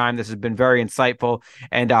appreciate the time. This has been very insightful,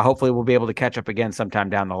 and hopefully we'll be able to catch up again sometime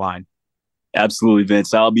down the line. Absolutely,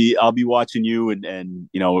 Vince. I'll be watching you, and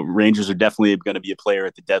Rangers are definitely going to be a player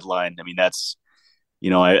at the deadline. I mean, that's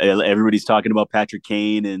everybody's talking about Patrick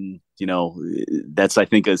Kane, and that's, I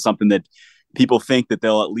think, is something that people think that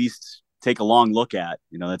they'll at least take a long look at.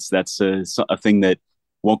 That's a thing that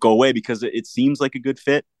won't go away because it seems like a good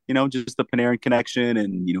fit. Just the Panarin connection,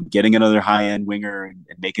 and getting another high end winger and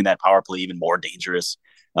making that power play even more dangerous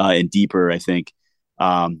and deeper, I think,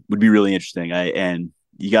 would be really interesting. And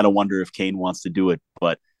you got to wonder if Kane wants to do it,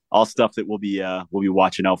 but all stuff that we'll be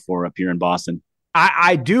watching out for up here in Boston.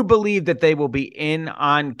 I do believe that they will be in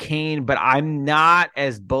on Kane, but I'm not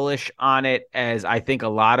as bullish on it as I think a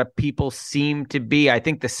lot of people seem to be. I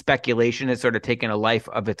think the speculation has sort of taken a life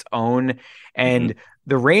of its own. And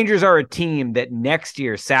the Rangers are a team that next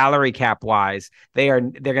year, salary cap wise, they're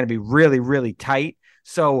going to be really, really tight.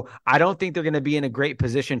 So I don't think they're going to be in a great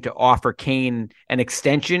position to offer Kane an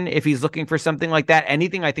extension if he's looking for something like that.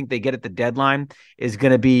 Anything I think they get at the deadline is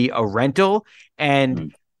going to be a rental.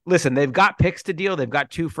 And listen, they've got picks to deal. They've got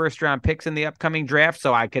 2 first-round picks in the upcoming draft,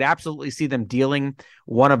 so I could absolutely see them dealing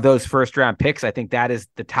one of those first-round picks. I think that is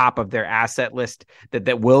the top of their asset list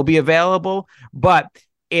that will be available. But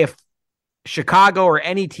if Chicago or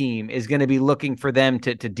any team is going to be looking for them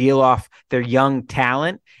to deal off their young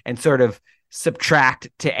talent and sort of subtract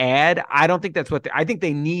to add, I don't think that's what I think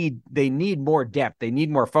they need more depth. They need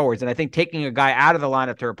more forwards. And I think taking a guy out of the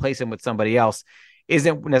lineup to replace him with somebody else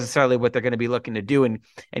isn't necessarily what they're going to be looking to do. And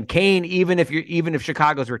Kane, even if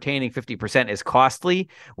Chicago's retaining 50% is costly,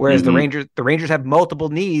 whereas the Rangers have multiple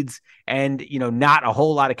needs and, not a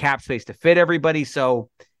whole lot of cap space to fit everybody. So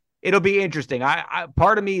it'll be interesting. I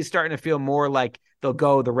part of me is starting to feel more like they'll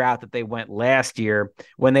go the route that they went last year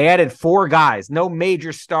when they added 4 guys, no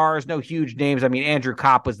major stars, no huge names. I mean, Andrew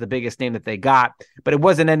Kopp was the biggest name that they got, but it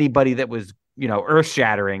wasn't anybody that was, earth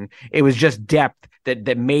shattering. It was just depth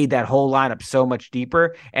that made that whole lineup so much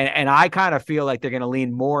deeper. And I kind of feel like they're going to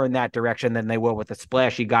lean more in that direction than they will with a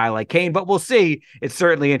splashy guy like Kane, but we'll see. It's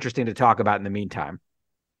certainly interesting to talk about in the meantime.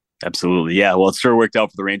 Absolutely. Yeah. Well, it sure worked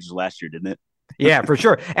out for the Rangers last year, didn't it? Yeah, for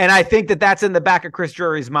sure. And I think that's in the back of Chris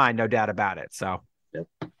Drury's mind, no doubt about it. So yep.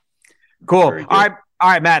 Cool. All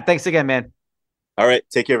right, Matt. Thanks again, man. All right.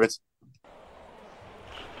 Take care, Vince.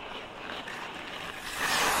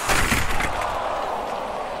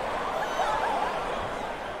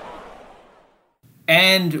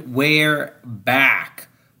 And we're back.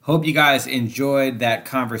 Hope you guys enjoyed that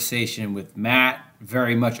conversation with Matt.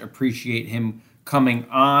 Very much appreciate him coming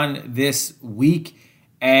on this week.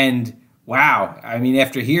 And wow, I mean,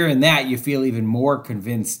 after hearing that, you feel even more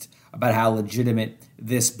convinced about how legitimate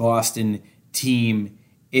this Boston team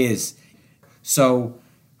is. So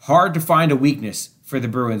hard to find a weakness for the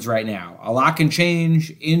Bruins right now. A lot can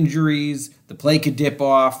change, injuries, the play could dip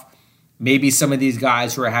off. Maybe some of these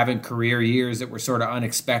guys who are having career years that were sort of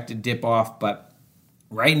unexpected dip off, but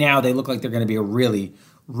right now they look like they're going to be a really,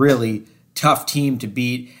 really tough team to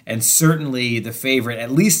beat, and certainly the favorite,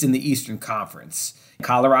 at least in the Eastern Conference.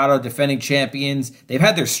 Colorado, defending champions, they've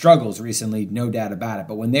had their struggles recently, no doubt about it,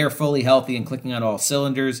 but when they're fully healthy and clicking on all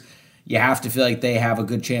cylinders, you have to feel like they have a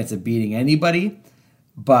good chance of beating anybody.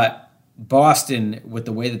 But Boston, with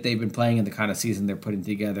the way that they've been playing and the kind of season they're putting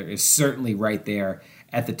together, is certainly right there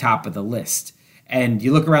at the top of the list. And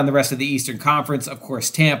you look around the rest of the Eastern Conference, of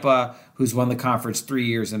course, Tampa, who's won the conference 3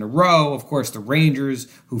 years in a row. Of course, the Rangers,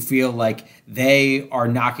 who feel like they are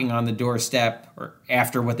knocking on the doorstep or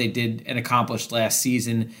after what they did and accomplished last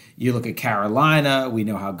season. You look at Carolina, we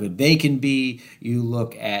know how good they can be. You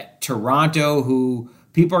look at Toronto, who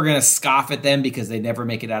people are going to scoff at them because they never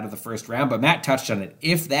make it out of the first round. But Matt touched on it.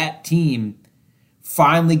 If that team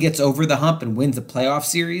finally gets over the hump and wins a playoff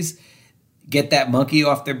series, get that monkey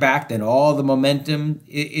off their back, then all the momentum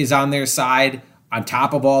is on their side, on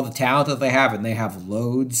top of all the talent that they have, and they have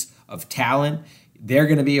loads of talent. They're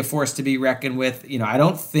going to be a force to be reckoned with. I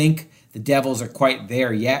don't think the Devils are quite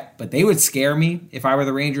there yet, but they would scare me if I were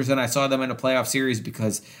the Rangers and I saw them in a playoff series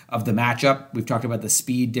because of the matchup. We've talked about the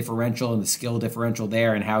speed differential and the skill differential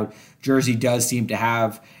there and how Jersey does seem to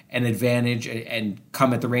have an advantage and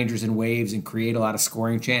come at the Rangers in waves and create a lot of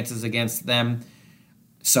scoring chances against them.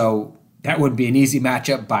 So That wouldn't be an easy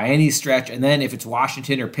matchup by any stretch. And then if it's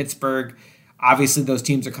Washington or Pittsburgh, obviously those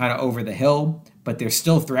teams are kind of over the hill, but they're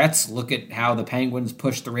still threats. Look at how the Penguins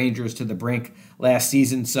pushed the Rangers to the brink last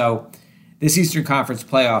season. So this Eastern Conference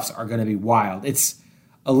playoffs are going to be wild. It's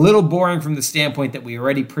a little boring from the standpoint that we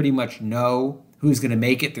already pretty much know who's going to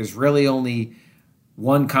make it. There's really only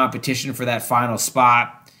one competition for that final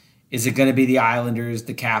spot. Is it going to be the Islanders,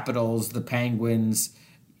 the Capitals, the Penguins?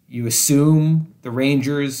 You assume the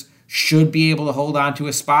Rangers should be able to hold on to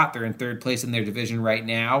a spot. They're in third place in their division right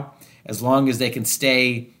now. As long as they can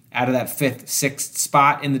stay out of that fifth, sixth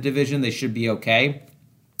spot in the division, they should be okay.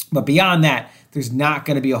 But beyond that, there's not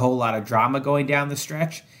going to be a whole lot of drama going down the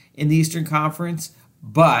stretch in the Eastern Conference.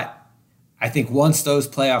 But I think once those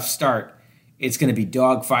playoffs start, it's going to be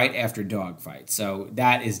dogfight after dogfight. So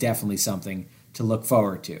that is definitely something to look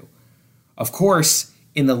forward to. Of course,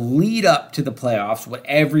 in the lead up to the playoffs, what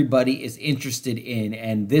everybody is interested in,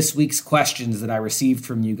 and this week's questions that I received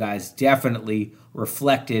from you guys definitely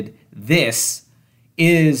reflected this,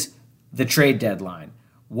 is the trade deadline.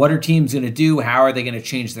 What are teams going to do? How are they going to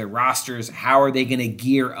change their rosters? How are they going to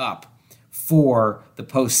gear up for the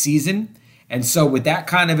postseason? And so with that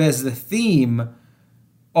kind of as the theme,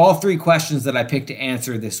 all three questions that I picked to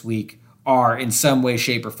answer this week are in some way,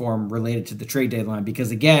 shape, or form related to the trade deadline.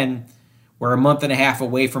 Because again, we're a month and a half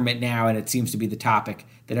away from it now, and it seems to be the topic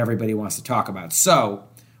that everybody wants to talk about. So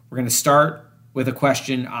we're going to start with a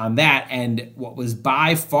question on that. And what was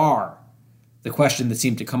by far the question that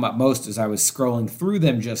seemed to come up most as I was scrolling through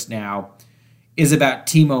them just now is about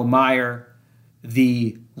Timo Meier,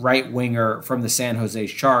 the right winger from the San Jose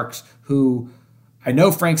Sharks, who I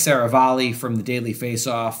know Frank Saravalli from the Daily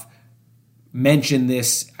Faceoff mentioned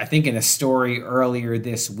this, I think, in a story earlier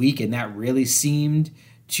this week, and that really seemed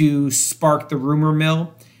to spark the rumor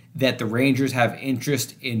mill that the Rangers have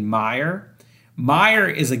interest in Meier. Meier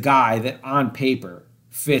is a guy that on paper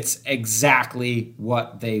fits exactly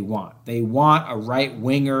what they want. They want a right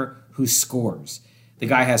winger who scores. The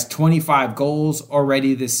guy has 25 goals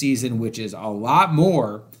already this season, which is a lot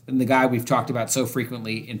more than the guy we've talked about so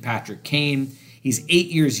frequently in Patrick Kane. He's 8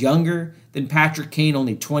 years younger than Patrick Kane,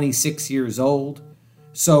 only 26 years old.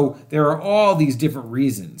 So there are all these different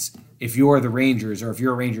reasons, if you're the Rangers or if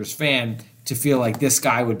you're a Rangers fan, to feel like this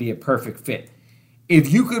guy would be a perfect fit.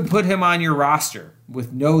 If you could put him on your roster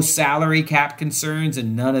with no salary cap concerns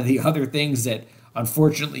and none of the other things that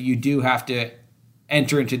unfortunately you do have to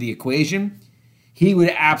enter into the equation, he would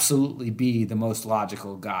absolutely be the most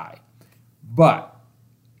logical guy. But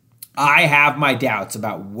I have my doubts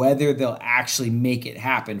about whether they'll actually make it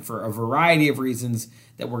happen for a variety of reasons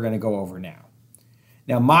that we're going to go over now.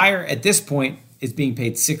 Now, Meier at this point is being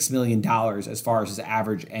paid $6 million as far as his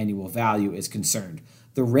average annual value is concerned.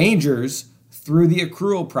 The Rangers, through the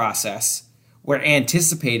accrual process, were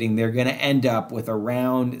anticipating they're going to end up with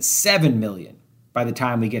around $7 million by the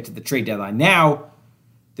time we get to the trade deadline. Now,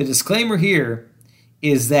 the disclaimer here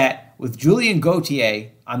is that with Julien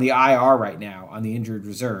Gauthier on the IR right now, on the injured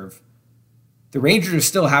reserve, the Rangers are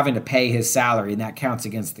still having to pay his salary, and that counts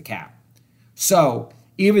against the cap. So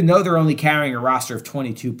even though they're only carrying a roster of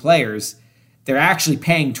 22 players, they're actually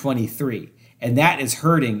paying 23, and that is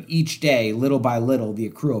hurting each day, little by little, the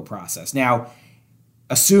accrual process. Now,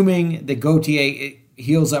 assuming that Gauthier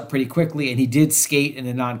heals up pretty quickly, and he did skate in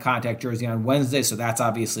a non-contact jersey on Wednesday, so that's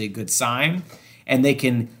obviously a good sign, and they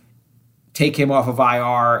can take him off of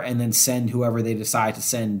IR and then send whoever they decide to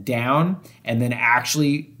send down, and then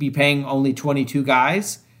actually be paying only 22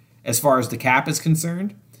 guys as far as the cap is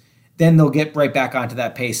concerned, then they'll get right back onto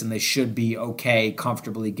that pace and they should be okay,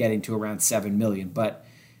 comfortably getting to around $7 million. But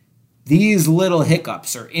these little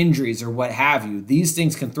hiccups or injuries or what have you, these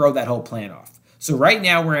things can throw that whole plan off. So right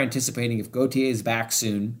now we're anticipating if Gauthier is back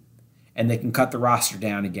soon and they can cut the roster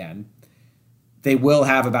down again, they will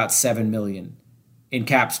have about $7 million in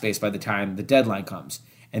cap space by the time the deadline comes.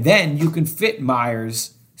 And then you can fit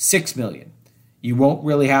Meier's $6 million. You won't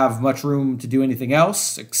really have much room to do anything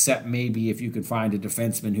else, except maybe if you could find a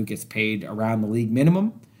defenseman who gets paid around the league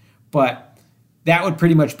minimum. But that would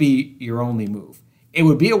pretty much be your only move. It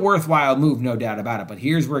would be a worthwhile move, no doubt about it, but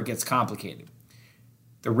here's where it gets complicated.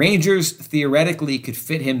 The Rangers theoretically could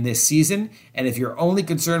fit him this season, and if you're only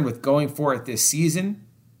concerned with going for it this season,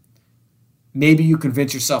 maybe you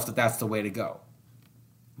convince yourself that that's the way to go.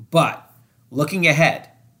 But looking ahead,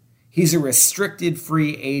 he's a restricted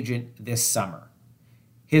free agent this summer.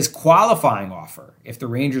 His qualifying offer, if the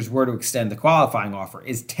Rangers were to extend the qualifying offer,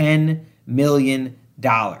 is $10 million.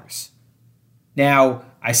 Now,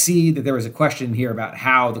 I see that there was a question here about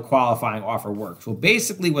how the qualifying offer works. Well,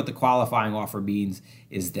 basically what the qualifying offer means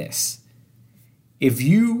is this. If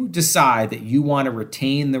you decide that you want to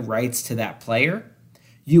retain the rights to that player,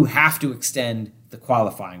 you have to extend the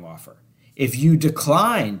qualifying offer. If you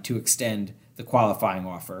decline to extend the qualifying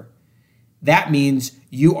offer, that means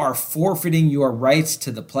you are forfeiting your rights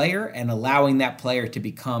to the player and allowing that player to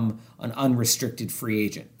become an unrestricted free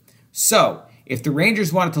agent. So, if the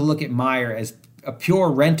Rangers wanted to look at Meier as a pure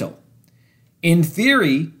rental, in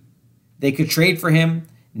theory, they could trade for him,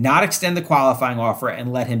 not extend the qualifying offer,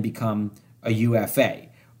 and let him become a UFA.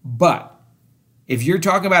 But if you're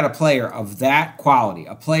talking about a player of that quality,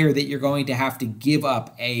 a player that you're going to have to give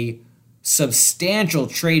up a substantial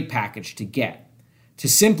trade package to get, to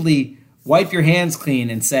simply wipe your hands clean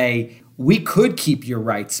and say, we could keep your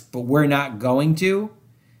rights, but we're not going to,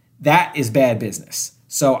 that is bad business.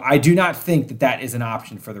 So I do not think that that is an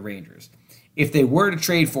option for the Rangers. If they were to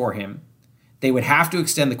trade for him, they would have to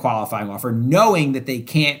extend the qualifying offer, knowing that they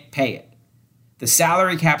can't pay it. The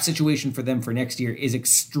salary cap situation for them for next year is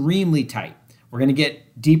extremely tight. We're going to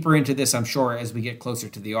get deeper into this, I'm sure, as we get closer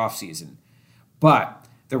to the offseason. But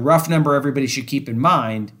the rough number everybody should keep in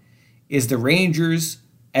mind is the Rangers,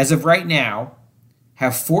 as of right now,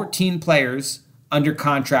 have 14 players under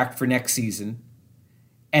contract for next season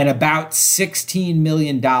and about $16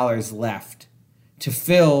 million left to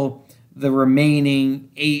fill the remaining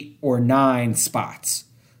 8 or 9 spots.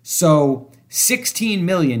 So $16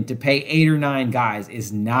 million to pay 8 or 9 guys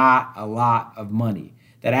is not a lot of money.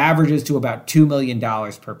 That averages to about $2 million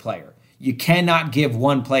per player. You cannot give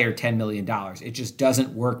one player $10 million. It just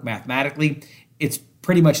doesn't work mathematically. It's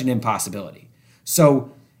pretty much an impossibility.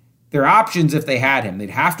 So their options, if they had him,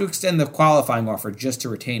 they'd have to extend the qualifying offer just to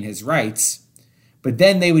retain his rights, but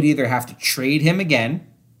then they would either have to trade him again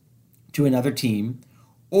to another team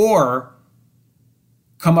or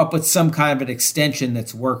come up with some kind of an extension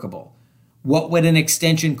that's workable. What would an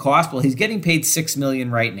extension cost? Well, he's getting paid $6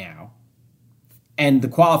 million right now, and the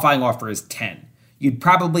qualifying offer is 10. You'd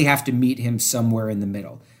probably have to meet him somewhere in the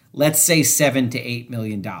middle. Let's say $7 to $8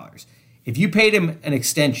 million. If you paid him an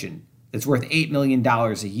extension that's worth $8 million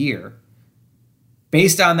a year,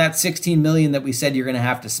 based on that $16 million that we said you're going to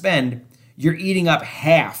have to spend, you're eating up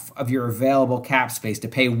half of your available cap space to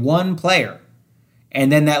pay one player. And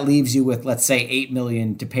then that leaves you with, let's say, $8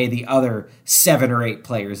 million to pay the other 7 or 8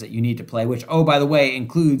 players that you need to play, which, oh, by the way,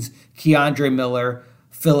 includes K'Andre Miller,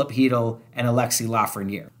 Philip Hedl, and Alexis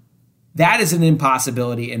Lafreniere. That is an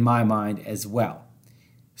impossibility in my mind as well.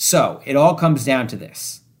 So it all comes down to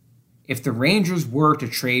this. If the Rangers were to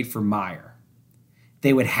trade for Meier,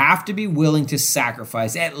 they would have to be willing to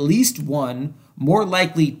sacrifice at least one, more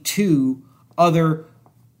likely 2 other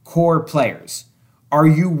core players. Are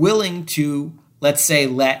you willing to, let's say,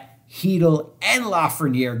 let Hedl and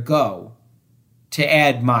Lafreniere go to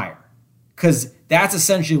add Meier? Because that's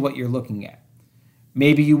essentially what you're looking at.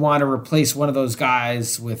 Maybe you want to replace one of those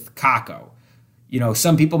guys with Kakko. You know,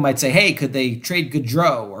 some people might say, hey, could they trade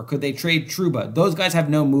Gaudreau or could they trade Trouba? Those guys have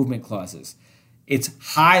no movement clauses. It's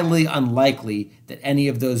highly unlikely that any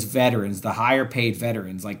of those veterans, the higher paid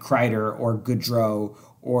veterans like Kreider or Gaudreau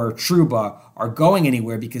or Trouba, are going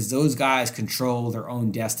anywhere because those guys control their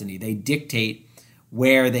own destiny. They dictate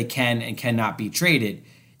where they can and cannot be traded.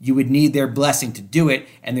 You would need their blessing to do it,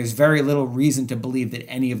 and there's very little reason to believe that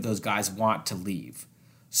any of those guys want to leave.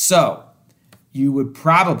 So you would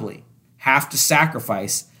probably have to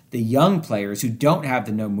sacrifice the young players who don't have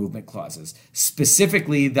the no movement clauses,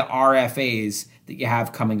 specifically the RFAs that you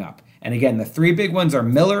have coming up. And again, the 3 big ones are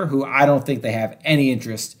Miller, who I don't think they have any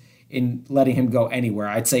interest in letting him go anywhere.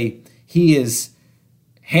 I'd say he is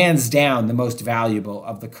hands down the most valuable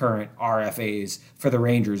of the current RFAs for the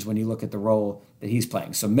Rangers when you look at the role that he's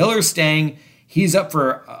playing. So Miller's staying. He's up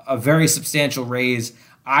for a very substantial raise.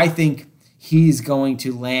 I think he's going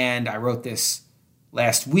to land, I wrote this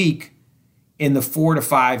last week, in the $4 to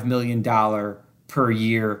 $5 million per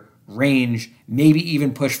year range, maybe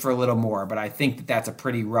even push for a little more. But I think that that's a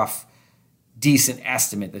pretty rough, decent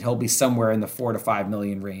estimate that he'll be somewhere in the $4 to $5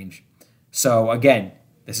 million range. So again,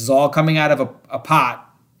 this is all coming out of a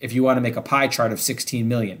pot if you want to make a pie chart of $16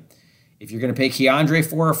 million. If you're going to pay K'Andre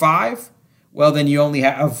 4 or 5, well, then you only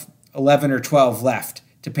have 11 or 12 left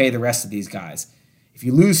to pay the rest of these guys. If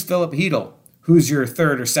you lose Philip Hedl, who's your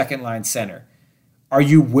third or second line center, are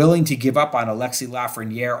you willing to give up on Alexis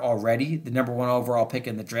Lafreniere already, the number 1 overall pick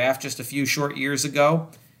in the draft just a few short years ago?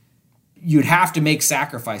 You'd have to make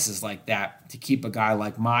sacrifices like that to keep a guy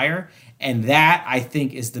like Meier, and that, I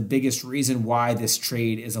think, is the biggest reason why this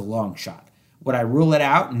trade is a long shot. Would I rule it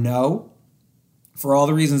out? No. For all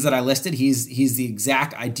the reasons that I listed, he's the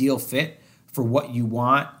exact ideal fit for what you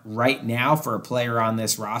want right now for a player on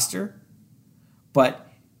this roster. But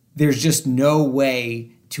there's just no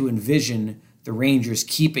way to envision the Rangers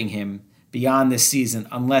keeping him beyond this season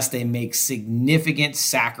unless they make significant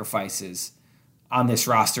sacrifices on this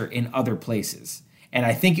roster in other places. And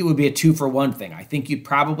I think it would be a 2-for-1 thing. I think you'd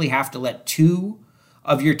probably have to let 2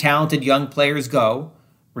 of your talented young players go.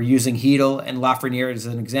 We're using Hedel and Lafreniere as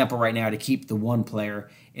an example right now to keep the one player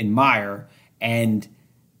in Meier. And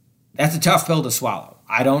that's a tough pill to swallow.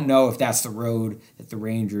 I don't know if that's the road that the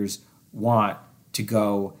Rangers want to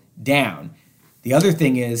go down. The other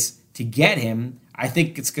thing is, to get him, I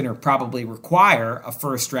think it's going to probably require a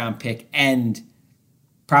first-round pick and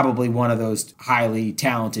probably one of those highly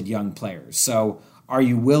talented young players. So are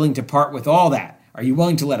you willing to part with all that? Are you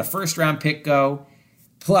willing to let a first-round pick go,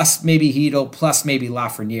 plus maybe Hedel, plus maybe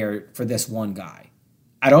Lafreniere for this one guy?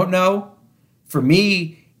 I don't know. For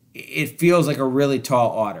me, it feels like a really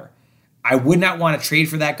tall order. I would not want to trade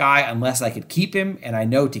for that guy unless I could keep him, and I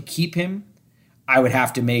know to keep him, I would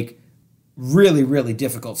have to make really, really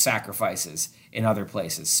difficult sacrifices in other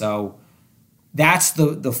places. So that's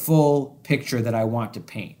the full picture that I want to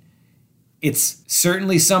paint. It's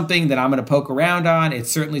certainly something that I'm going to poke around on. It's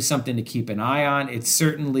certainly something to keep an eye on. It's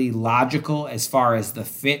certainly logical as far as the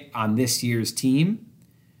fit on this year's team.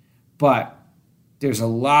 But there's a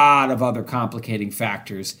lot of other complicating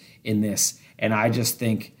factors in this. And I just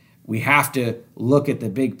think we have to look at the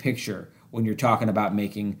big picture when you're talking about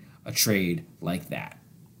making a trade like that.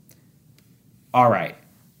 All right,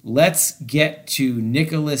 let's get to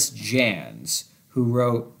Nicholas Jans, who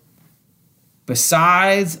wrote,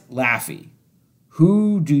 besides Laffy,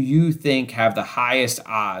 who do you think have the highest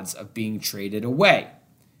odds of being traded away?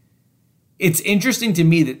 It's interesting to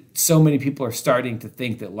me that so many people are starting to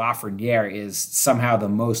think that Lafreniere is somehow the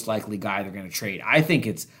most likely guy they're going to trade. I think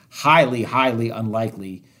it's highly, highly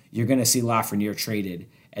unlikely you're going to see Lafreniere traded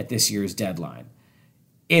at this year's deadline.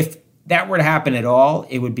 If that were to happen at all,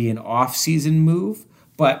 it would be an off-season move.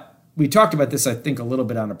 But we talked about this, I think, a little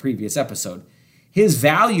bit on a previous episode. His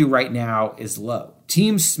value right now is low.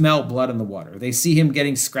 Teams smell blood in the water. They see him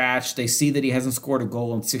getting scratched. They see that he hasn't scored a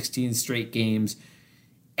goal in 16 straight games.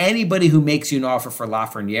 Anybody who makes you an offer for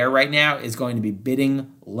Lafreniere right now is going to be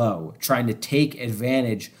bidding low, trying to take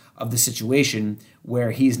advantage of the situation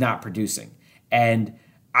where he's not producing. And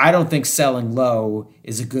I don't think selling low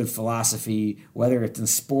is a good philosophy, whether it's in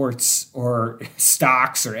sports or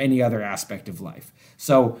stocks or any other aspect of life.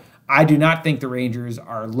 So I do not think the Rangers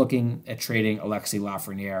are looking at trading Alexis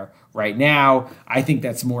Lafreniere right now. I think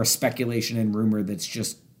that's more speculation and rumor that's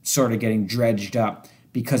just sort of getting dredged up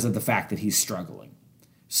because of the fact that he's struggling.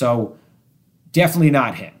 So definitely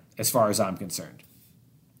not him, as far as I'm concerned.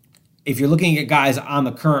 If you're looking at guys on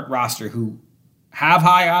the current roster who have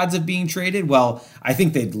high odds of being traded, well, I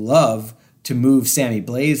think they'd love to move Sammy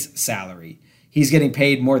Blais' salary. He's getting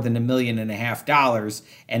paid more than $1.5 million,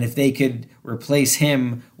 and if they could replace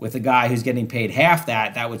him with a guy who's getting paid half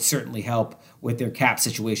that, that would certainly help with their cap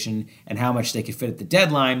situation and how much they could fit at the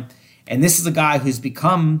deadline. And this is a guy who's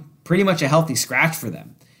become pretty much a healthy scratch for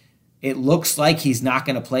them. It looks like he's not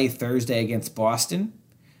going to play Thursday against Boston.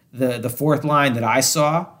 The fourth line that I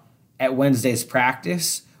saw at Wednesday's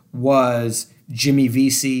practice was Jimmy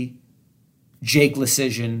Vesey, Jake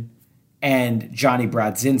Lecision, and Johnny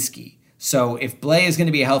Brodzinski. So if Blais is going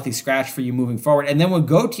to be a healthy scratch for you moving forward, and then when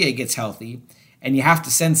Gauthier gets healthy and you have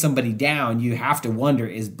to send somebody down, you have to wonder,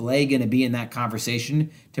 is Blais going to be in that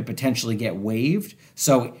conversation to potentially get waived?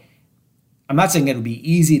 So I'm not saying it would be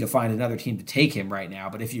easy to find another team to take him right now,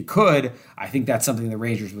 but if you could, I think that's something the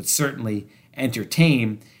Rangers would certainly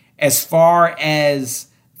entertain. As far as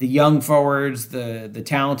the young forwards, the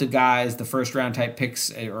talented guys, the first-round type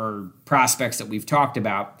picks or prospects that we've talked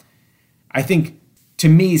about, I think, to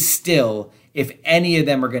me still, if any of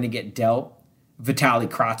them are going to get dealt, Vitaly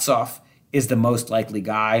Kravtsov is the most likely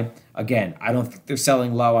guy. Again, I don't think they're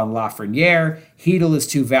selling low on Lafreniere. Hedel is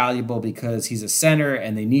too valuable because he's a center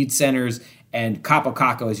and they need centers, and Kaapo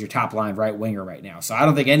Kakko is your top-line right winger right now. So I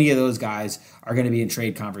don't think any of those guys are going to be in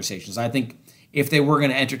trade conversations. I think if they were going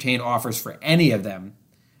to entertain offers for any of them,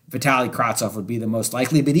 Vitaly Kravtsov would be the most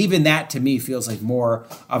likely, but even that to me feels like more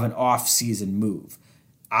of an off-season move.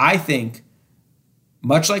 I think,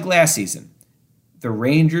 much like last season, the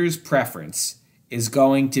Rangers' preference is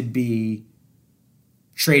going to be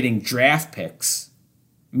trading draft picks,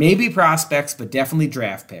 maybe prospects, but definitely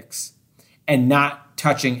draft picks, and not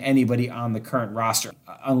touching anybody on the current roster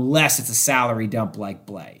unless it's a salary dump like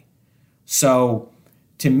Blais. So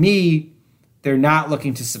to me, they're not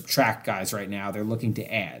looking to subtract guys right now. They're looking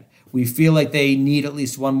to add. We feel like they need at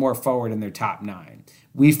least one more forward in their top 9.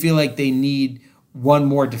 We feel like they need one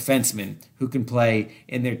more defenseman who can play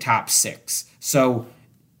in their top 6. So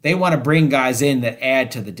they want to bring guys in that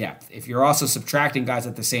add to the depth. If you're also subtracting guys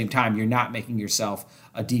at the same time, you're not making yourself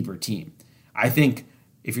a deeper team. I think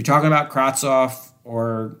if you're talking about Kravtsov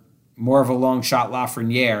or more of a long shot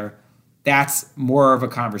Lafreniere, that's more of a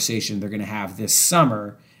conversation they're going to have this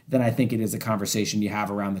summer than I think it is a conversation you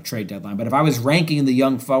have around the trade deadline. But if I was ranking the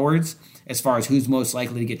young forwards as far as who's most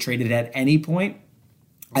likely to get traded at any point,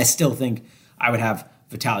 I still think I would have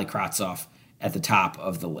Vitaly Kravtsov at the top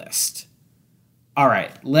of the list. All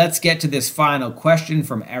right, let's get to this final question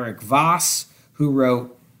from Eric Voss, who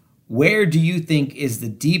wrote, where do you think is the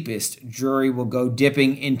deepest Drury will go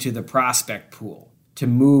dipping into the prospect pool to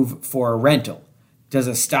move for a rental? Does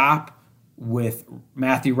it stop with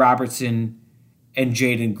Matthew Robertson and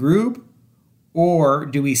Jaden Grube, or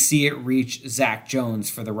do we see it reach Zach Jones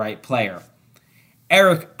for the right player?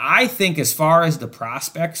 Eric, I think as far as the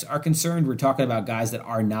prospects are concerned, we're talking about guys that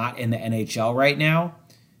are not in the NHL right now.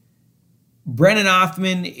 Brennan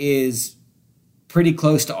Othmann is pretty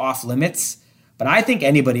close to off limits, but I think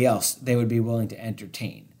anybody else they would be willing to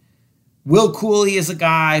entertain. Will Cooley is a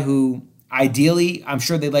guy who ideally I'm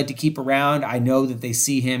sure they'd like to keep around. I know that they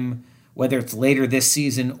see him, whether it's later this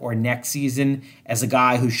season or next season, as a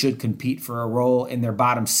guy who should compete for a role in their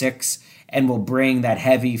bottom six and will bring that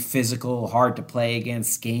heavy, physical, hard-to-play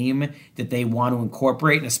against game that they want to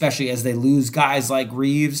incorporate, and especially as they lose guys like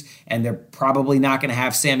Reeves, and they're probably not going to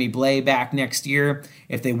have Sammy Blais back next year.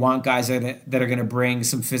 If they want guys that are going to bring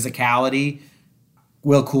some physicality,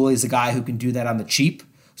 Will Cooley is a guy who can do that on the cheap.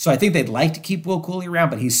 So I think they'd like to keep Will Cooley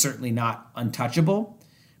around, but he's certainly not untouchable.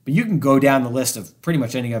 But you can go down the list of pretty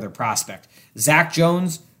much any other prospect. Zach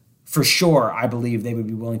Jones, for sure, I believe they would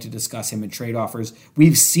be willing to discuss him in trade offers.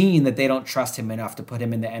 We've seen that they don't trust him enough to put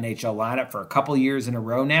him in the NHL lineup for a couple years in a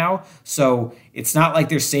row now. So it's not like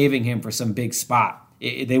they're saving him for some big spot.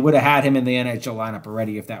 They would have had him in the NHL lineup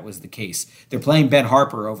already if that was the case. They're playing Ben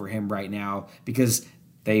Harper over him right now because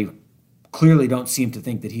they clearly don't seem to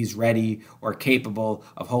think that he's ready or capable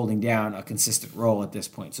of holding down a consistent role at this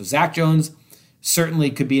point. So Zach Jones certainly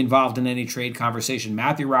could be involved in any trade conversation.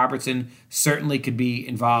 Matthew Robertson certainly could be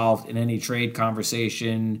involved in any trade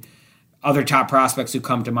conversation. Other top prospects who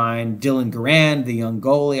come to mind, Dylan Garand, the young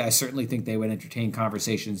goalie, I certainly think they would entertain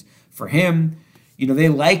conversations for him. You know, they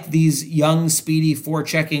like these young, speedy,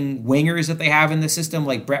 forechecking wingers that they have in the system,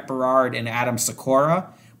 like Brett Berard and Adam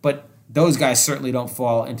Sikora, but those guys certainly don't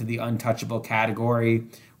fall into the untouchable category.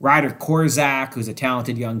 Ryder Korzak, who's a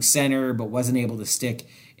talented young center, but wasn't able to stick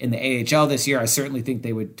in the AHL this year, I certainly think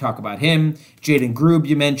they would talk about him. Jaden Grube,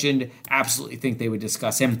 you mentioned, absolutely think they would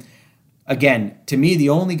discuss him. Again, to me, the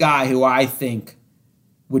only guy who I think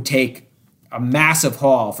would take a massive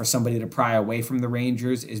haul for somebody to pry away from the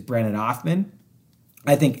Rangers is Brennan Othmann.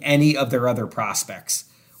 I think any of their other prospects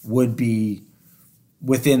would be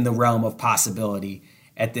within the realm of possibility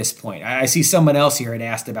at this point. I see someone else here had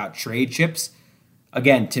asked about trade chips.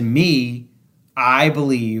 Again, to me, I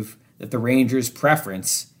believe that the Rangers'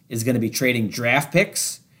 preference is going to be trading draft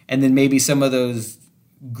picks and then maybe some of those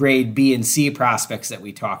grade B and C prospects that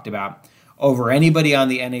we talked about over anybody on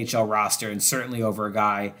the NHL roster and certainly over a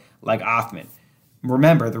guy like Othmann.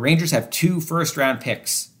 Remember, the Rangers have 2 first-round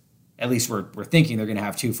picks. At least we're thinking they're going to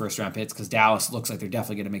have 2 first-round picks because Dallas looks like they're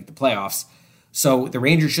definitely going to make the playoffs. So the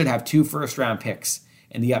Rangers should have 2 first-round picks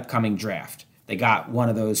in the upcoming draft. They got one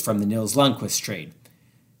of those from the Nils Lundqvist trade.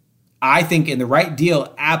 I think in the right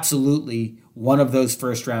deal, absolutely one of those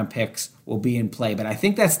first-round picks will be in play. But I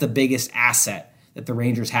think that's the biggest asset that the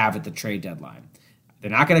Rangers have at the trade deadline.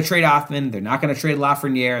 They're not going to trade Othmann. They're not going to trade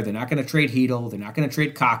Lafreniere. They're not going to trade Hedel. They're not going to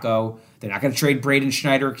trade Kakko. They're not going to trade Braden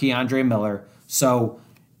Schneider or Keandre Miller. So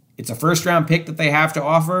it's a first-round pick that they have to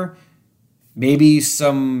offer. Maybe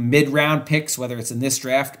some mid-round picks, whether it's in this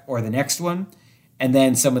draft or the next one. And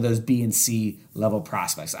then some of those B and C level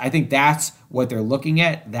prospects. I think that's what they're looking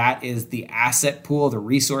at. That is the asset pool, the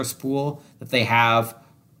resource pool that they have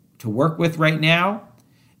to work with right now.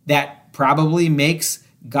 That probably makes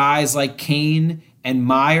guys like Kane and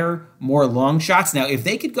Meier more long shots. Now, if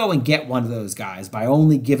they could go and get one of those guys by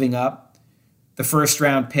only giving up the first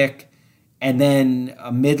round pick and then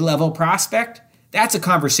a mid-level prospect, that's a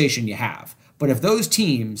conversation you have. But if those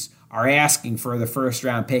teams are asking for the first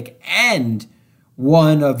round pick and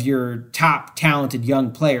one of your top talented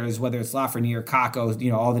young players, whether it's Lafreniere,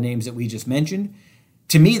 Kakko, all the names that we just mentioned,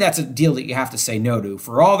 to me, that's a deal that you have to say no to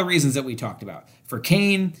for all the reasons that we talked about. For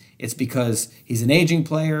Kane, it's because he's an aging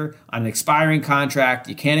player on an expiring contract.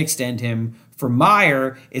 You can't extend him. For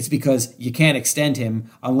Meier, it's because you can't extend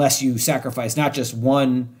him unless you sacrifice not just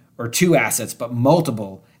 1 or 2 assets, but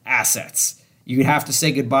multiple assets. You would have to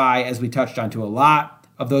say goodbye, as we touched on, to a lot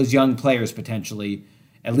of those young players potentially,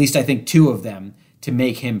 at least I think 2 of them, to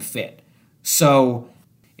make him fit. So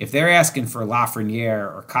if they're asking for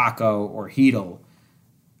Lafreniere or Kakko or Hedl,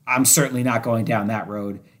 I'm certainly not going down that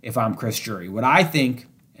road if I'm Chris Drury. What I think,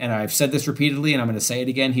 and I've said this repeatedly and I'm going to say it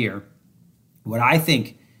again here, what I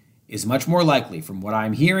think is much more likely from what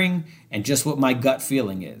I'm hearing and just what my gut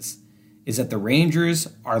feeling is that the Rangers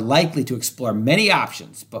are likely to explore many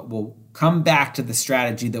options, but will come back to the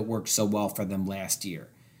strategy that worked so well for them last year.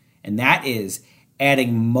 And that is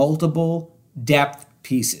adding multiple depth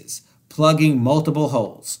pieces, plugging multiple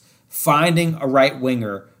holes, finding a right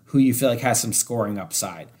winger who you feel like has some scoring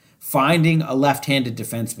upside, finding a left-handed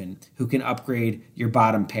defenseman who can upgrade your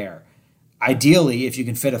bottom pair. Ideally, if you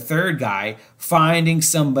can fit a third guy, finding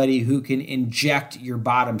somebody who can inject your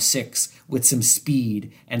bottom six with some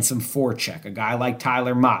speed and some forecheck. A guy like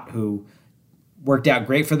Tyler Mott, who worked out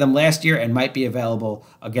great for them last year and might be available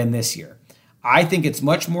again this year. I think it's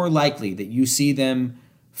much more likely that you see them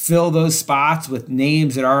fill those spots with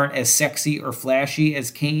names that aren't as sexy or flashy as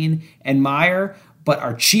Kane and Meier, but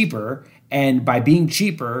are cheaper. And by being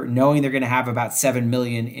cheaper, knowing they're going to have about $7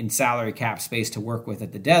 million in salary cap space to work with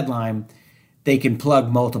at the deadline, they can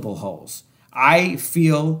plug multiple holes. I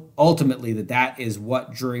feel ultimately that is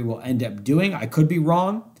what Drury will end up doing. I could be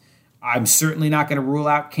wrong. I'm certainly not going to rule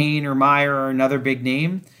out Kane or Meier or another big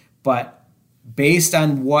name, but based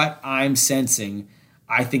on what I'm sensing,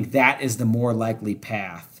 I think that is the more likely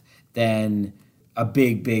path than a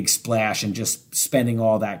big splash and just spending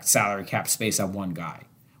all that salary cap space on one guy.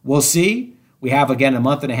 We'll see. We have, again, a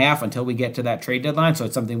month and a half until we get to that trade deadline, so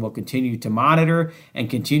it's something we'll continue to monitor and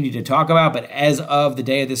continue to talk about. But as of the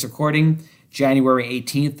day of this recording, January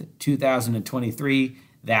 18th, 2023,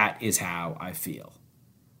 that is how I feel.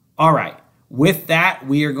 All right. With that,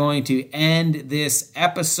 we are going to end this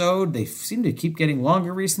episode. They seem to keep getting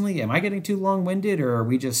longer recently. Am I getting too long-winded, or are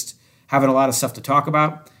we just having a lot of stuff to talk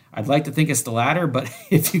about? I'd like to think it's the latter, but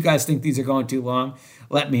if you guys think these are going too long,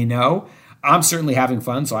 let me know. I'm certainly having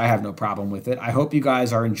fun, so I have no problem with it. I hope you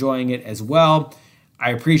guys are enjoying it as well. I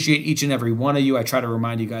appreciate each and every one of you. I try to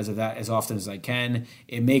remind you guys of that as often as I can.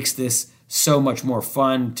 It makes this so much more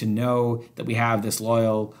fun to know that we have this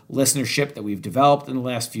loyal listenership that we've developed in the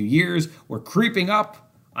last few years. We're creeping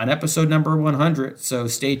up on episode number 100, so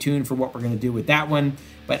stay tuned for what we're going to do with that one.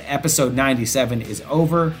 But episode 97 is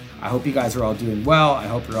over. I hope you guys are all doing well. I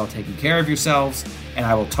hope you're all taking care of yourselves, and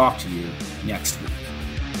I will talk to you next week.